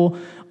a whole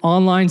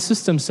online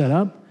system set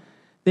up.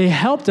 They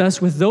helped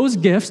us with those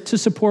gifts to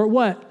support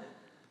what?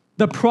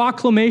 The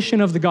proclamation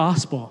of the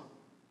gospel.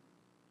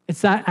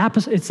 It's that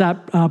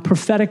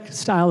prophetic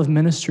style of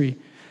ministry.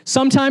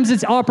 Sometimes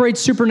it operates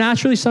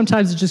supernaturally.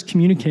 Sometimes it's just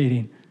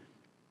communicating.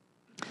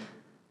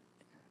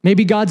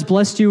 Maybe God's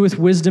blessed you with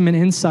wisdom and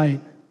insight.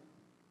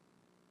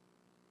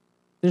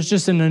 There's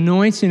just an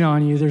anointing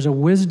on you. There's a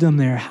wisdom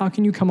there. How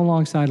can you come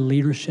alongside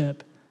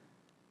leadership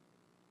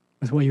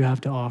with what you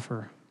have to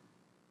offer?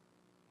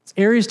 It's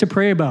areas to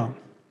pray about.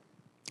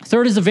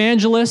 Third is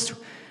evangelist.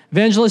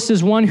 Evangelist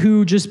is one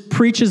who just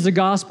preaches the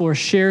gospel or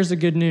shares the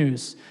good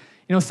news.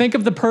 You know, think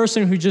of the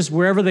person who just,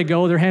 wherever they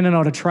go, they're handing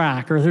out a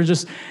tract, or they're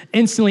just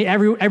instantly,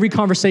 every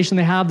conversation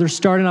they have, they're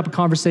starting up a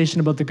conversation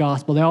about the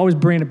gospel. They always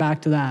bring it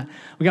back to that.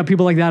 We got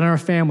people like that in our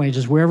family.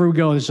 Just wherever we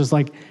go, it's just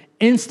like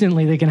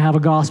instantly they can have a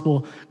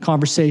gospel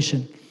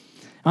conversation.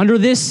 Under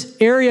this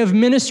area of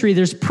ministry,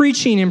 there's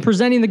preaching and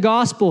presenting the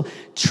gospel,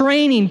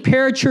 training,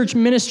 parachurch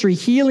ministry,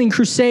 healing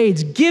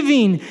crusades,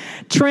 giving,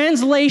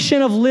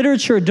 translation of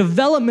literature,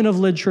 development of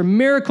literature,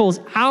 miracles,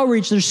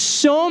 outreach. There's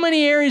so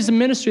many areas of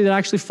ministry that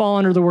actually fall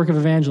under the work of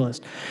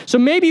evangelist. So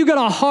maybe you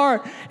got a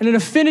heart and an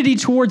affinity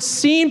towards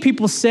seeing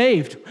people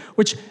saved,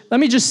 which,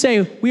 let me just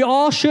say, we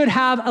all should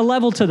have a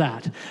level to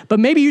that. But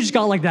maybe you just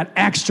got like that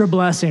extra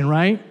blessing,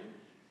 right?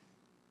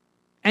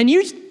 And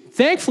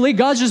thankfully,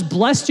 God's just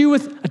blessed you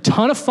with a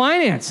ton of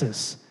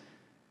finances.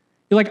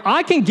 You're like,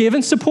 I can give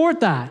and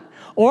support that.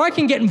 Or I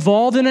can get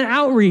involved in an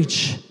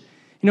outreach.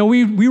 You know,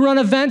 we run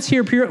events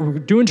here. We're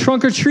doing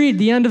Trunk or Treat at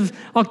the end of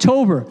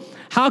October.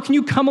 How can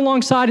you come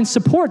alongside and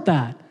support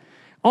that?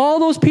 All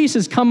those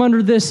pieces come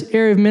under this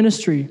area of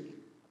ministry.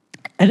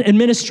 And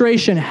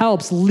administration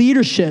helps,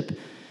 leadership.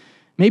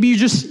 Maybe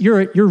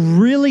you're a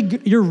really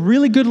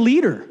good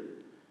leader,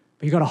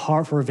 but you got a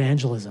heart for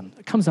evangelism.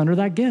 It comes under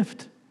that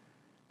gift.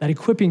 That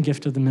equipping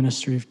gift of the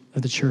ministry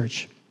of the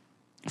church.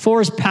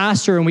 4 is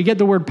pastor, and we get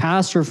the word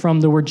pastor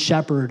from the word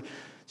shepherd.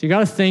 So you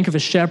got to think of a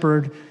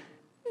shepherd,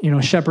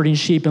 shepherding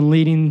sheep and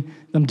leading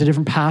them to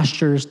different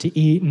pastures to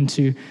eat and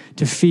to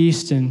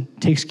feast,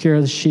 and takes care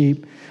of the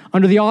sheep.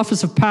 Under the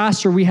office of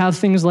pastor, we have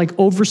things like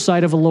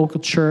oversight of a local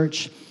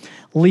church,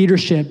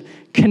 leadership,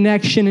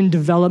 connection and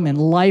development,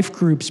 life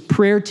groups,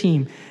 prayer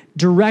team,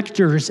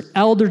 directors,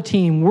 elder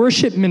team,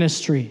 worship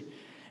ministry,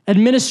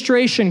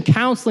 administration,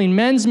 counseling,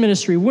 men's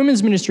ministry,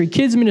 women's ministry,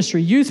 kids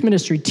ministry, youth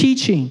ministry,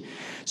 teaching.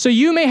 So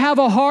you may have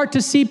a heart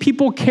to see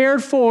people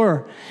cared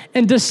for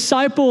and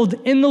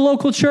discipled in the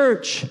local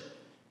church.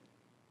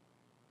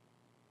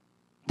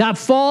 that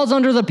falls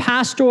under the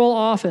pastoral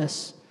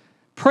office.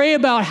 Pray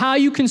about how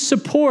you can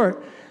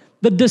support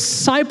the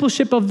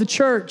discipleship of the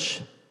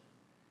church.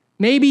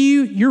 Maybe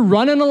you're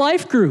running a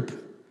life group.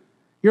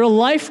 You're a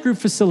life group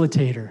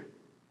facilitator.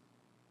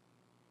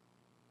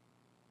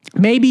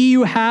 Maybe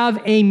you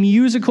have a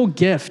musical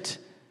gift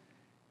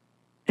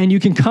and you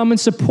can come and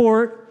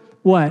support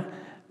what?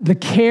 The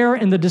care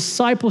and the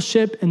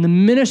discipleship and the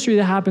ministry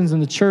that happens in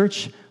the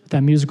church with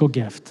that musical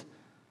gift.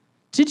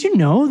 Did you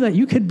know that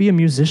you could be a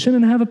musician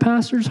and have a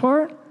pastor's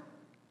heart?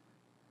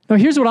 Now,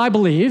 here's what I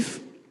believe.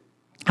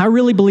 I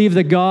really believe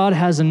that God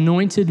has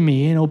anointed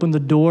me and opened the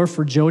door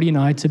for Jody and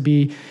I to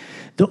be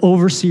the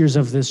overseers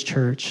of this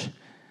church.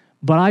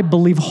 But I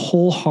believe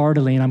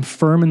wholeheartedly, and I'm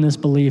firm in this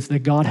belief,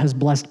 that God has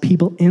blessed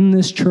people in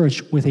this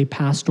church with a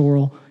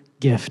pastoral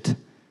gift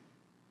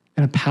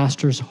and a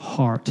pastor's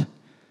heart.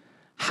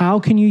 How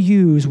can you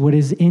use what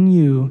is in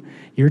you,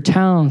 your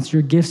talents,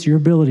 your gifts, your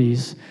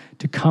abilities,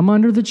 to come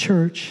under the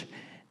church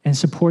and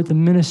support the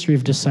ministry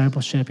of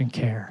discipleship and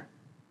care?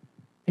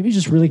 Maybe you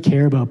just really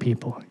care about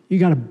people. You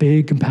got a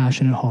big,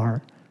 compassionate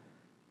heart,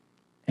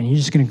 and you're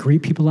just going to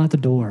greet people at the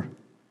door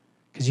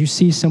because you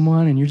see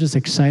someone and you're just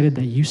excited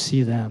that you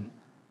see them.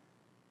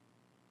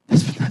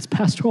 That's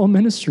pastoral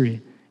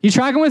ministry. You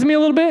tracking with me a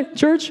little bit,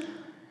 church?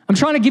 I'm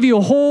trying to give you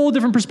a whole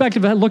different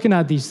perspective at looking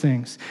at these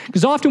things.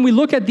 Because often we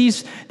look at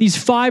these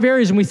 5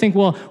 areas and we think,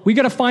 well, we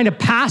got to find a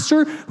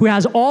pastor who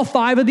has all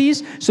 5 of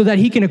these so that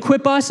he can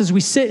equip us as we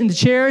sit in the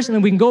chairs, and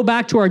then we can go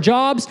back to our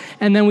jobs,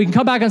 and then we can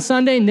come back on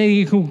Sunday and then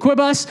he can equip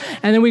us,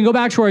 and then we can go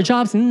back to our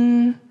jobs.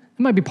 That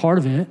might be part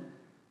of it.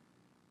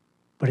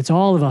 But it's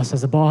all of us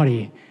as a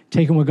body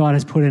taking what God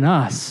has put in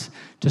us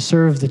to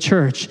serve the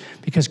church,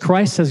 because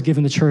Christ has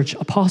given the church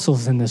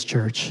apostles in this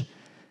church,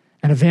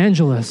 and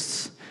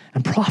evangelists,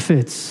 and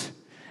prophets,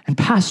 and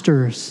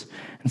pastors,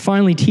 and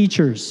finally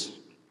teachers.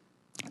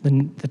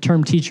 The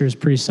term teacher is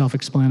pretty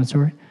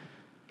self-explanatory.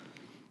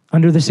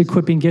 Under this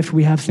equipping gift,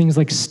 we have things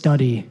like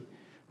study,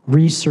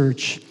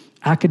 research,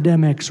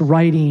 academics,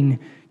 writing,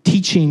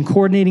 teaching,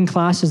 coordinating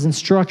classes,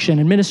 instruction,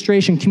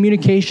 administration,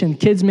 communication,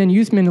 kidsmen,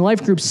 youthmen,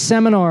 life groups,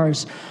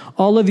 seminars.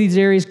 All of these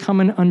areas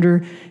come in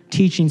under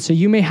teaching. So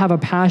you may have a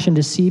passion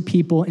to see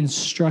people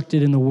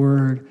instructed in the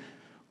word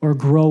or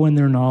grow in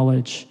their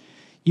knowledge.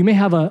 You may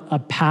have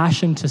a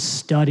passion to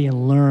study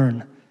and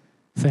learn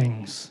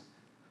things.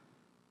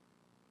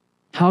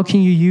 How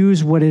can you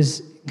use what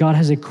God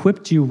has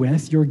equipped you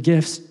with, your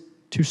gifts,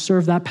 to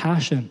serve that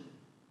passion?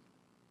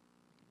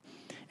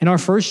 In our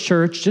first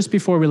church, just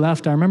before we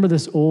left, I remember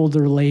this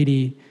older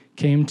lady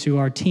came to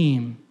our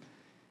team,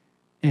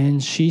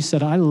 and she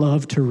said, I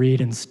love to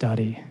read and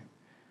study.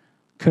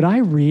 Could I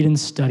read and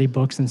study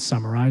books and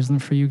summarize them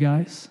for you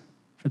guys,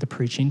 for the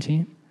preaching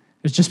team?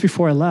 It was just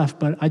before I left,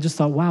 but I just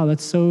thought, wow,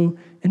 that's so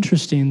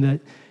interesting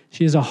that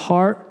she has a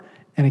heart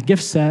and a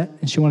gift set,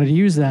 and she wanted to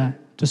use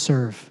that to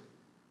serve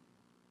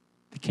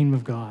the kingdom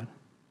of God.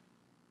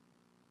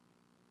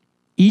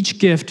 Each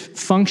gift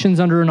functions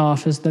under an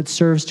office that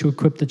serves to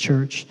equip the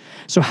church.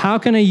 So how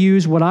can I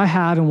use what I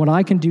have and what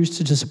I can do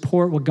to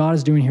support what God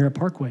is doing here at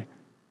Parkway?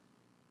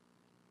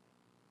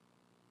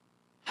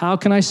 How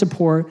can I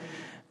support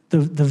the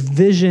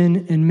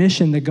vision and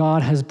mission that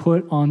God has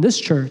put on this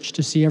church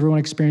to see everyone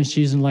experience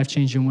Jesus in a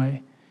life-changing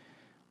way?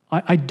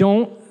 I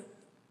don't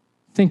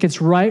think it's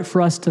right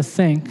for us to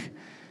think,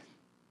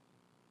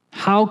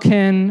 how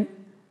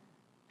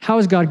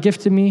has God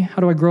gifted me? How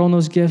do I grow in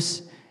those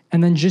gifts?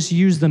 And then just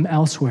use them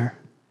elsewhere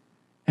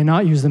and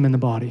not use them in the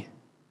body.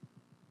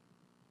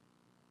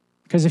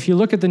 Because if you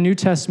look at the New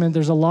Testament,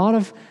 there's a lot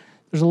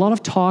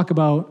of talk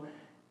about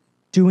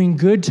doing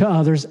good to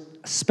others,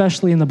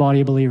 especially in the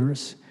body of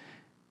believers.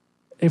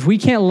 If we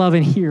can't love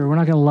in here, we're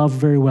not going to love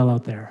very well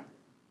out there.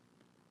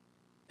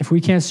 If we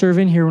can't serve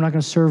in here, we're not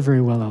going to serve very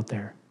well out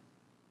there.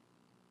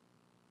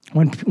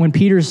 When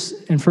Peter's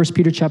in 1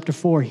 Peter chapter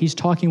 4, he's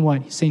talking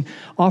what? He's saying,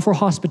 offer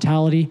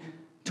hospitality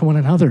to one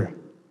another.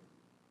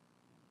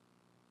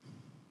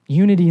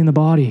 Unity in the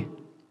body.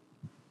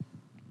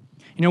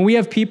 You know, we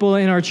have people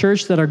in our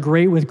church that are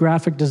great with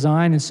graphic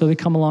design, and so they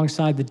come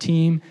alongside the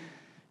team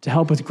to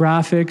help with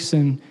graphics,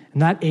 and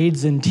that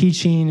aids in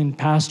teaching and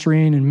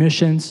pastoring and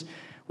missions.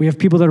 We have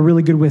people that are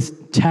really good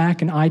with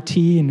tech and IT,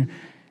 and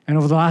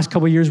over the last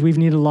couple of years, we've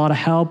needed a lot of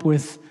help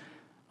with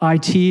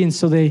IT, and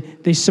so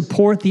they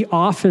support the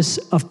office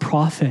of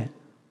prophet.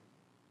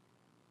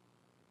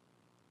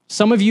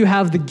 Some of you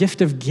have the gift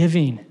of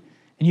giving,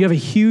 and you have a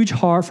huge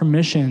heart for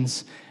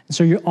missions, and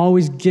so you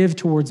always give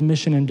towards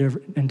mission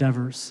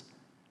endeavors.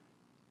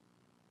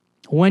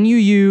 When you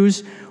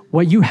use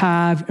what you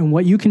have and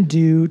what you can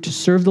do to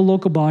serve the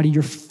local body,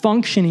 you're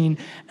functioning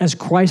as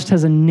Christ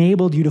has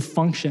enabled you to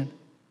function.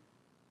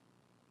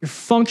 You're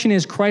functioning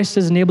as Christ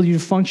has enabled you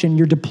to function.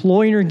 You're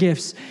deploying your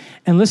gifts.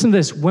 And listen to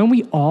this, when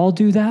we all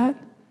do that,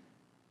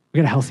 we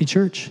got a healthy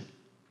church.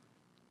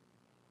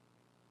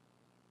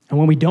 And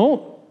when we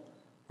don't,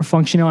 we're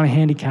functioning on a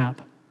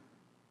handicap,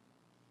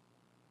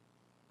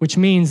 which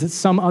means that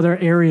some other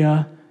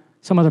area,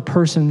 some other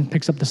person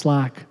picks up the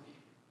slack.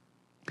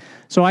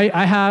 So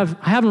I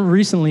haven't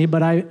recently,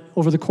 but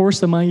over the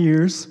course of my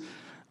years,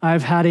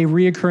 I've had a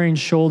reoccurring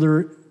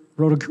shoulder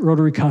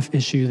rotary cuff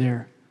issue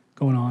there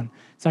going on.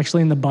 It's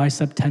actually in the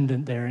bicep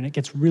tendon there, and it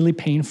gets really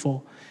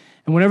painful.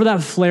 And whenever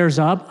that flares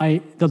up,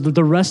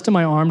 the rest of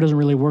my arm doesn't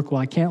really work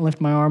well. I can't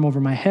lift my arm over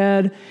my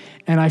head,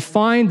 and I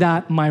find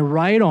that my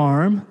right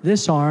arm,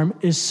 this arm,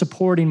 is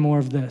supporting more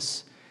of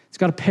this. It's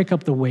got to pick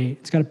up the weight.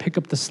 It's got to pick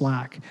up the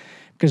slack.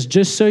 Because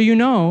just so you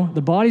know,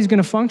 the body's going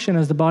to function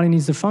as the body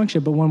needs to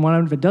function, but when one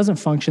of it doesn't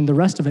function, the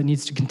rest of it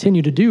needs to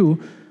continue to do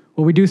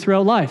what we do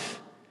throughout life.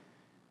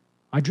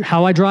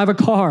 How I drive a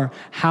car,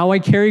 how I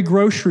carry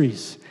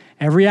groceries.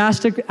 Every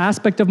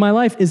aspect of my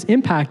life is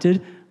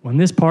impacted when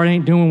this part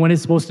ain't doing what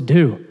it's supposed to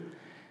do.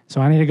 So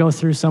I need to go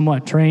through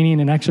somewhat training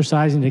and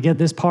exercising to get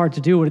this part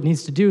to do what it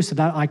needs to do so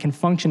that I can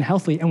function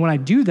healthily. And when I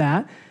do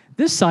that,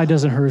 this side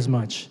doesn't hurt as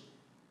much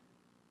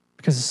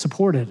because it's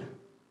supported.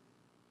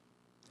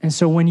 And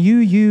so when you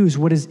use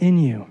what is in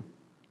you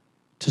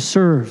to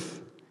serve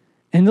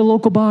in the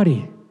local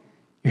body,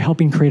 you're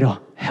helping create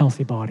a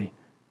healthy body.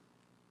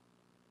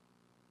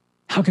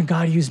 How can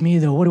God use me,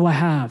 though? What do I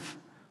have?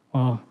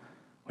 Well,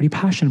 what are you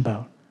passionate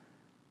about?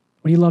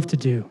 What do you love to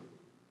do?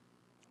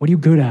 What are you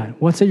good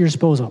at? What's at your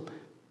disposal?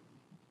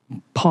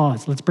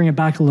 Pause. Let's bring it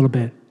back a little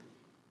bit.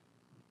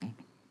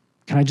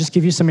 Can I just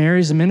give you some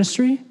areas of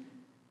ministry?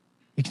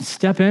 You can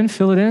step in,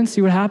 fill it in,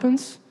 see what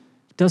happens.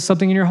 It does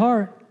something in your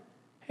heart.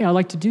 Hey, I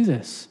like to do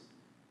this.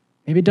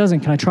 Maybe it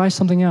doesn't. Can I try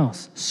something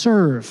else?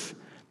 Serve.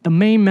 The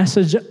main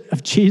message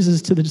of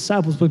Jesus to the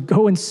disciples was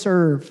go and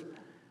serve.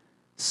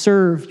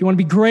 Serve. You want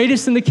to be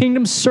greatest in the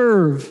kingdom?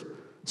 Serve.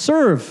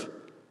 Serve.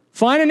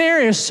 Find an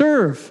area,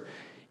 serve.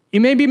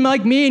 You may be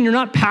like me and you're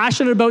not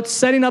passionate about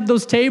setting up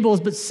those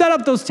tables, but set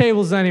up those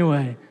tables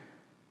anyway.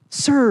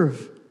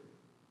 Serve.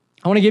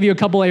 I want to give you a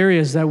couple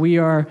areas that we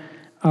are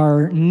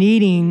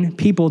needing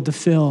people to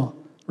fill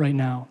right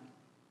now.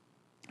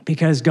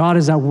 Because God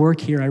is at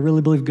work here. I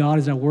really believe God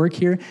is at work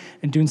here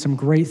and doing some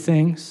great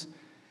things.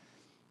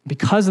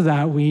 Because of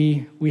that,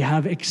 we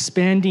have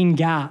expanding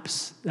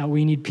gaps that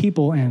we need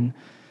people in.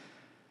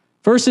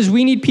 First is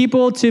we need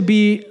people to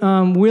be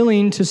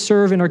willing to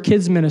serve in our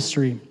kids'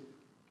 ministry,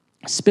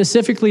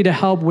 specifically to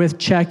help with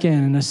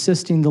check-in and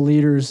assisting the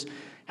leaders,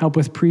 help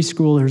with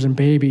preschoolers and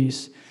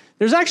babies.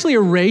 There's actually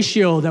a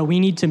ratio that we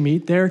need to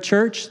meet there,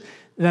 church,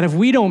 that if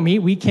we don't meet,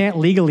 we can't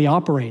legally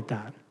operate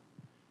that.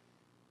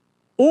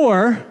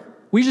 Or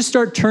we just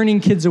start turning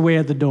kids away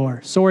at the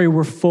door. Sorry,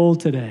 we're full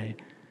today.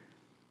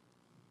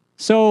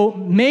 So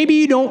maybe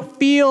you don't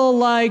feel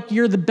like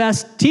you're the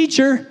best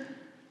teacher,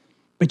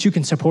 but you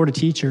can support a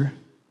teacher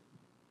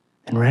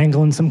and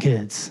wrangling some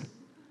kids.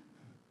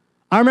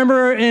 I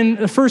remember in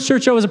the first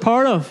church I was a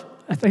part of,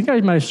 I think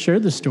I might have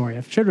shared this story.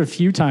 I've shared it a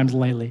few times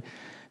lately.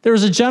 There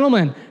was a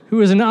gentleman who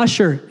was an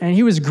usher, and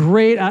he was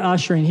great at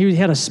ushering. He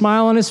had a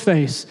smile on his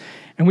face.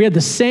 And we had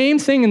the same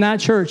thing in that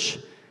church.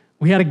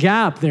 We had a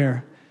gap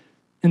there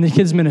in the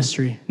kids'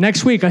 ministry.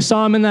 Next week, I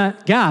saw him in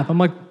that gap. I'm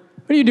like,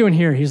 what are you doing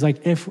here? He's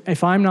like,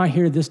 if I'm not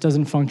here, this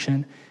doesn't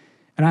function.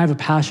 And I have a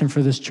passion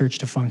for this church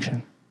to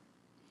function.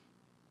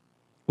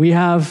 We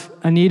have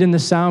a need in the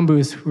sound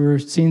booth. We're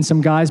seeing some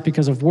guys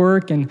because of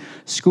work and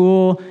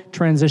school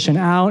transition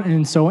out.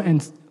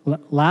 And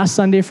last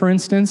Sunday, for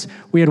instance,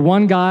 we had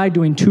one guy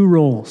doing two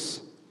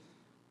roles.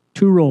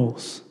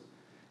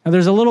 Now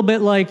there's a little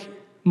bit like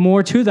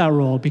more to that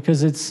role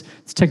because it's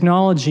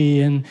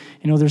technology and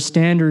there's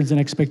standards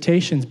and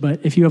expectations. But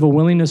if you have a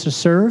willingness to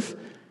serve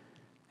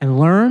and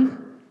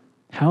learn,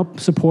 help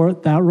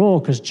support that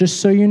role. Because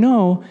just so you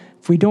know,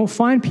 if we don't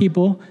find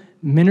people,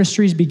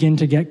 ministries begin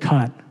to get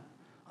cut,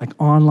 like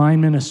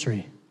online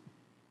ministry.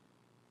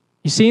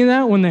 You seeing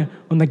that? When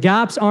the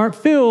gaps aren't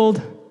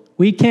filled,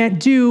 we can't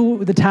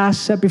do the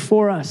tasks set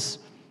before us.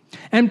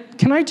 And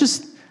I'm going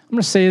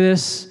to say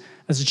this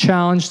as a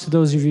challenge to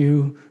those of you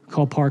who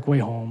call Parkway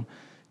home.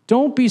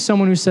 Don't be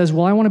someone who says,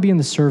 well, I want to be in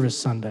the service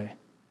Sunday.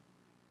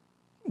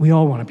 We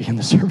all want to be in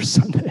the service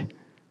Sunday.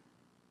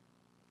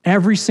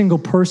 Every single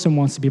person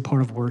wants to be a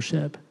part of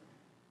worship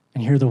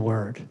and hear the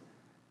word.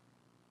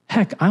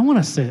 Heck, I want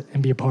to sit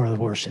and be a part of the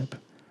worship.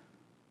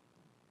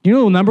 You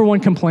know the number one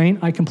complaint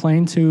I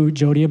complain to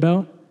Jody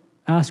about?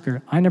 Ask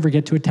her. I never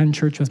get to attend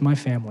church with my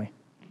family.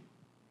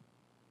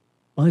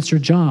 Well, it's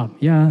your job.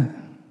 Yeah,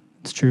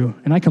 it's true.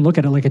 And I can look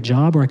at it like a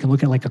job or I can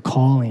look at it like a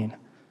calling.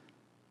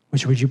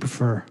 Which would you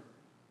prefer?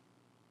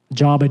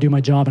 Job, I do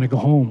my job and I go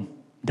home.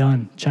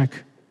 Done.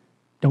 Check.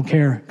 Don't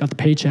care. Got the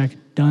paycheck.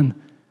 Done.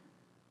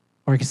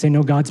 Or I can say,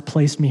 no, God's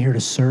placed me here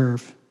to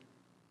serve.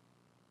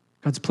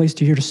 God's placed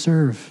you here to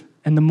serve.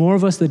 And the more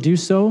of us that do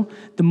so,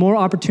 the more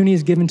opportunity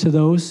is given to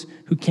those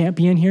who can't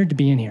be in here to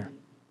be in here.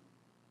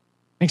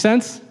 Make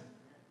sense?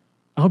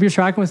 I hope you're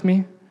tracking with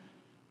me.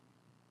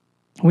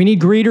 We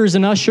need greeters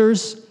and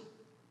ushers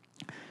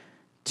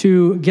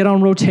to get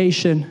on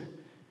rotation.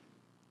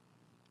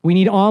 We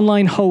need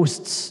online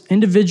hosts,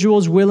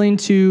 individuals willing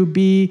to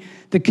be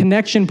the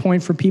connection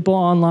point for people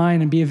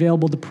online and be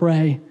available to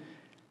pray.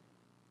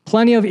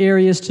 Plenty of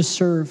areas to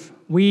serve.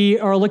 We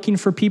are looking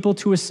for people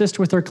to assist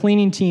with our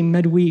cleaning team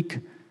midweek.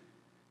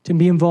 to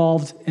be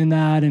involved in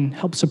that and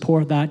help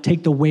support that,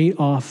 take the weight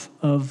off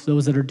of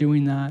those that are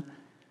doing that.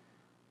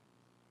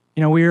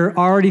 You know, we're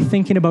already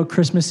thinking about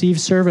Christmas Eve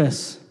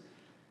service.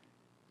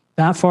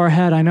 That far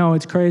ahead, I know,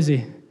 it's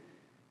crazy.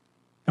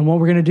 And what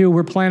we're going to do,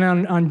 we're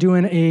planning on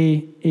doing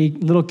a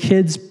little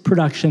kids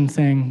production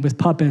thing with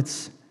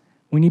puppets.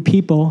 We need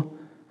people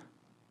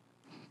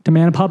to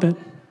man a puppet.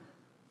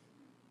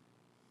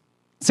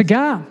 It's a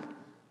gap.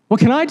 What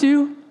can I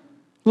do?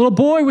 Little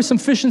boy with some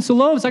fish and some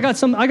loaves. I got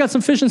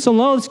some fish and some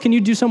loaves. Can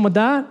you do something with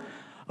that?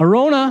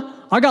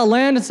 Arona, I got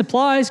land and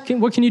supplies.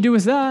 What can you do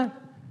with that?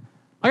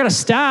 I got a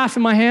staff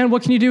in my hand.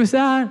 What can you do with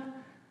that?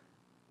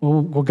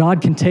 Well,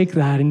 God can take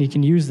that and he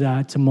can use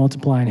that to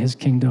multiply in his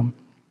kingdom.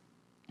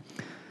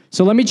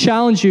 So let me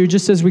challenge you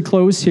just as we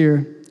close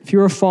here. If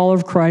you're a follower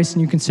of Christ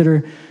and you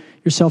consider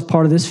yourself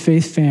part of this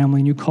faith family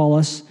and you call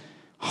us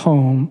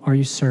home, are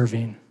you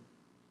serving?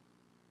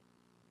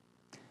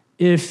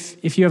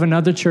 If you have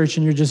another church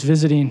and you're just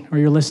visiting or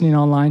you're listening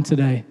online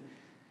today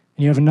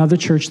and you have another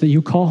church that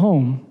you call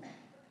home,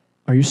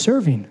 are you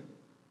serving?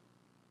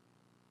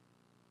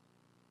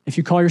 If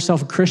you call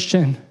yourself a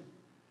Christian,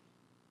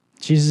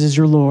 Jesus is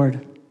your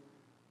Lord,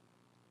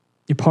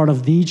 you're part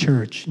of the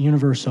church,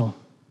 universal,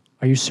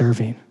 are you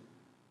serving?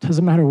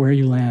 Doesn't matter where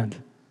you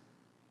land.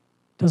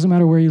 Doesn't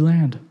matter where you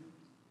land.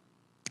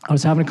 I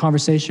was having a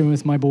conversation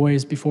with my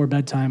boys before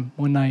bedtime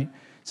one night.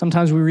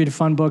 Sometimes we read a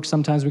fun book,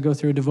 sometimes we go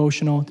through a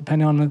devotional,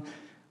 depending on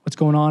what's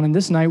going on. And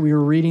this night we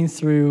were reading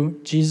through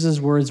Jesus'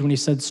 words when he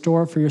said,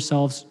 "Store up for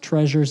yourselves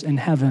treasures in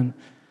heaven,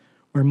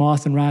 where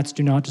moth and rats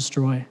do not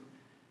destroy,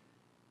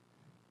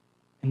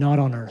 and not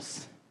on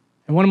earth."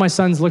 And one of my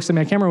sons looks at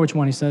me, I can't remember which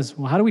one, he says,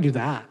 "Well, how do we do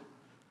that?"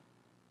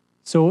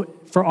 So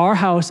for our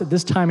house at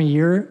this time of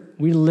year,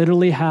 we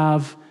literally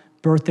have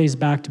birthdays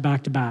back to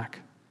back to back.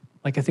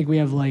 Like I think we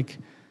have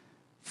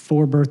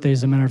 4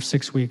 birthdays in a matter of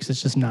 6 weeks.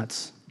 It's just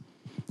nuts.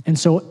 And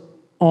so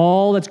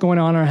all that's going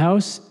on in our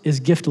house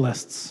is gift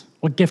lists.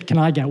 What gift can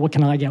I get? What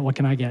can I get? What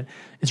can I get?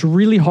 It's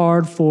really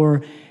hard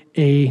for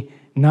a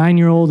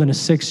 9-year-old and a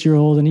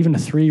 6-year-old and even a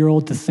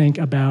 3-year-old to think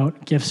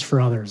about gifts for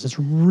others. It's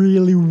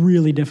really,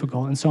 really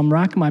difficult. And so I'm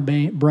racking my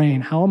brain.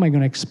 How am I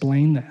going to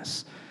explain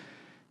this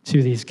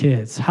to these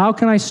kids? How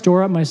can I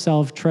store up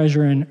myself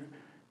treasure in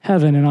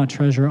heaven and not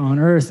treasure on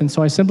earth? And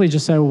so I simply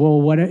just said,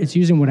 well, it's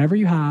using whatever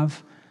you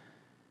have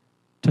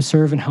to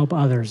serve and help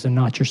others and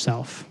not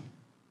yourself.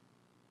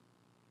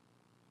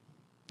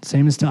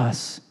 Same as to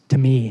us, to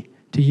me,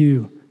 to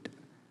you.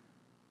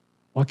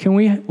 What do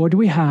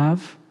we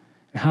have,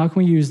 and how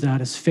can we use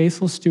that as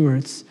faithful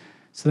stewards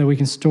so that we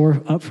can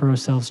store up for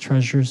ourselves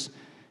treasures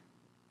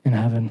in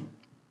heaven?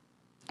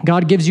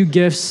 God gives you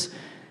gifts,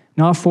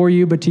 not for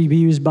you, but to be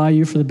used by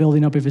you for the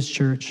building up of his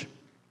church.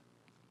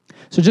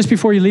 So just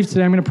before you leave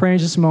today, I'm going to pray in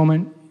just a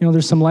moment. You know,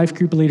 there's some life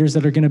group leaders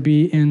that are going to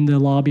be in the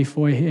lobby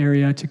foyer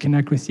area to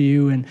connect with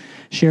you and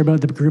share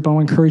about the group. I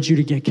want to encourage you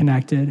to get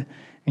connected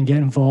and get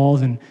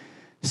involved and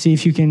see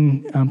if you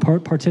can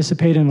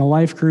participate in a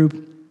life group.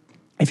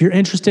 If you're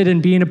interested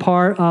in being a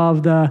part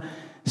of the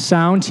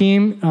sound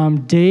team,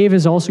 Dave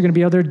is also going to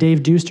be out there. Dave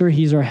Deuster,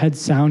 he's our head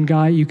sound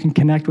guy. You can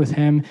connect with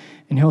him,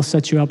 and he'll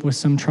set you up with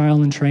some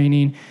trial and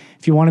training.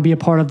 If you want to be a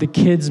part of the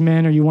kids'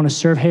 men or you want to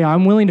serve, hey,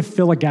 I'm willing to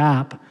fill a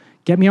gap.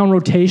 Get me on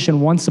rotation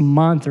once a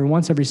month or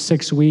once every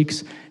 6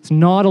 weeks. It's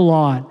not a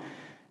lot.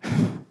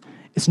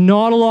 It's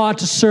not a lot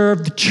to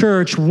serve the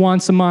church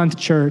once a month,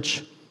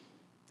 church.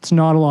 It's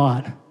not a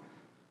lot.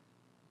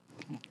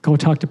 Go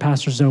talk to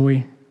Pastor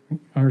Zoe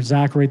or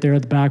Zach right there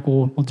at the back.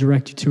 We'll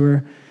direct you to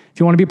her. If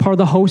you want to be part of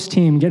the host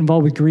team, get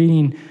involved with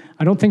greeting.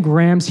 I don't think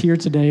Graham's here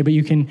today, but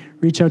you can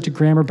reach out to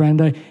Graham or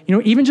Brenda. You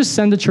know, even just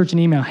send the church an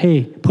email.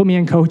 Hey, put me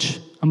in,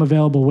 coach. I'm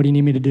available. What do you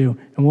need me to do?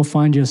 And we'll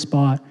find you a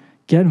spot.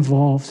 Get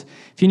involved.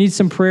 If you need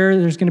some prayer,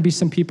 there's going to be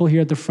some people here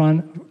at the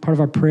front, part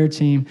of our prayer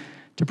team,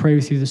 to pray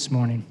with you this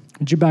morning.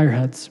 Would you bow your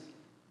heads?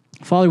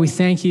 Father, we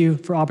thank you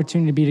for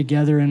opportunity to be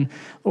together. And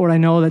Lord, I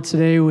know that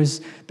today was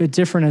a bit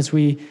different as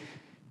we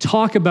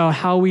talk about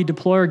how we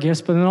deploy our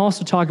gifts, but then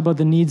also talk about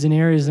the needs and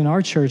areas in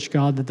our church,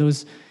 God, that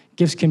those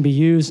gifts can be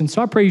used. And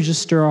so I pray you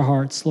just stir our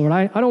hearts, Lord.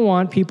 I don't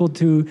want people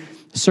to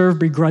serve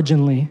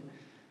begrudgingly,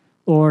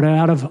 Lord,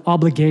 out of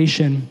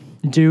obligation,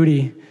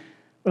 duty.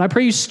 But I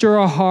pray you stir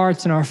our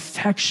hearts and our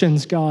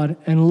affections, God,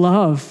 and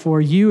love for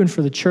you and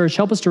for the church.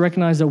 Help us to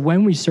recognize that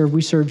when we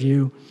serve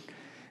you.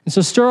 And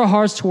so stir our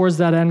hearts towards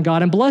that end,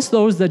 God, and bless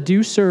those that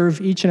do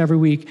serve each and every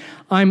week.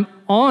 I'm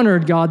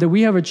honored, God, that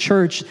we have a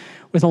church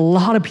with a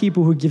lot of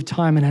people who give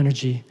time and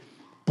energy.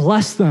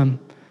 Bless them,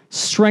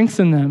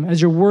 strengthen them.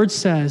 As your word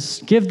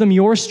says, give them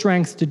your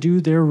strength to do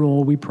their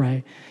role, we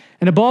pray.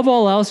 And above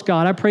all else,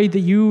 God, I pray that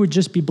you would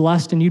just be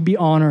blessed and you'd be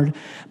honored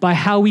by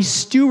how we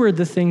steward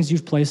the things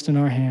you've placed in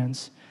our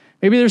hands.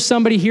 Maybe there's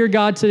somebody here,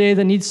 God, today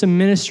that needs some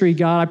ministry.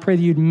 God, I pray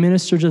that you'd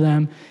minister to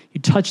them,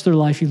 you'd touch their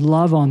life, you'd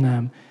love on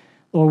them.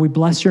 Lord, we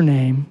bless your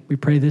name. We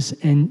pray this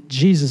in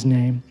Jesus'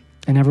 name.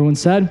 And everyone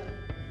said,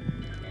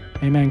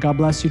 amen. God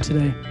bless you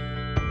today.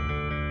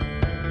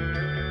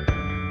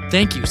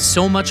 Thank you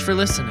so much for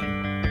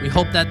listening. We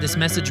hope that this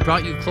message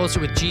brought you closer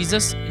with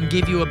Jesus and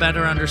gave you a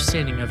better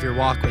understanding of your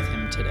walk with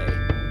Him today.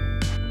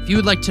 If you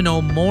would like to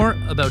know more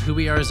about who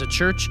we are as a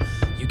church,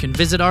 you can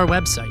visit our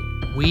website,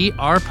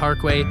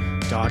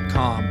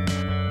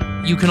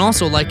 weareparkway.com. You can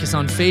also like us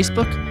on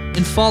Facebook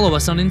and follow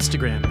us on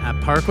Instagram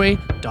at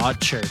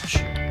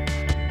parkway.church.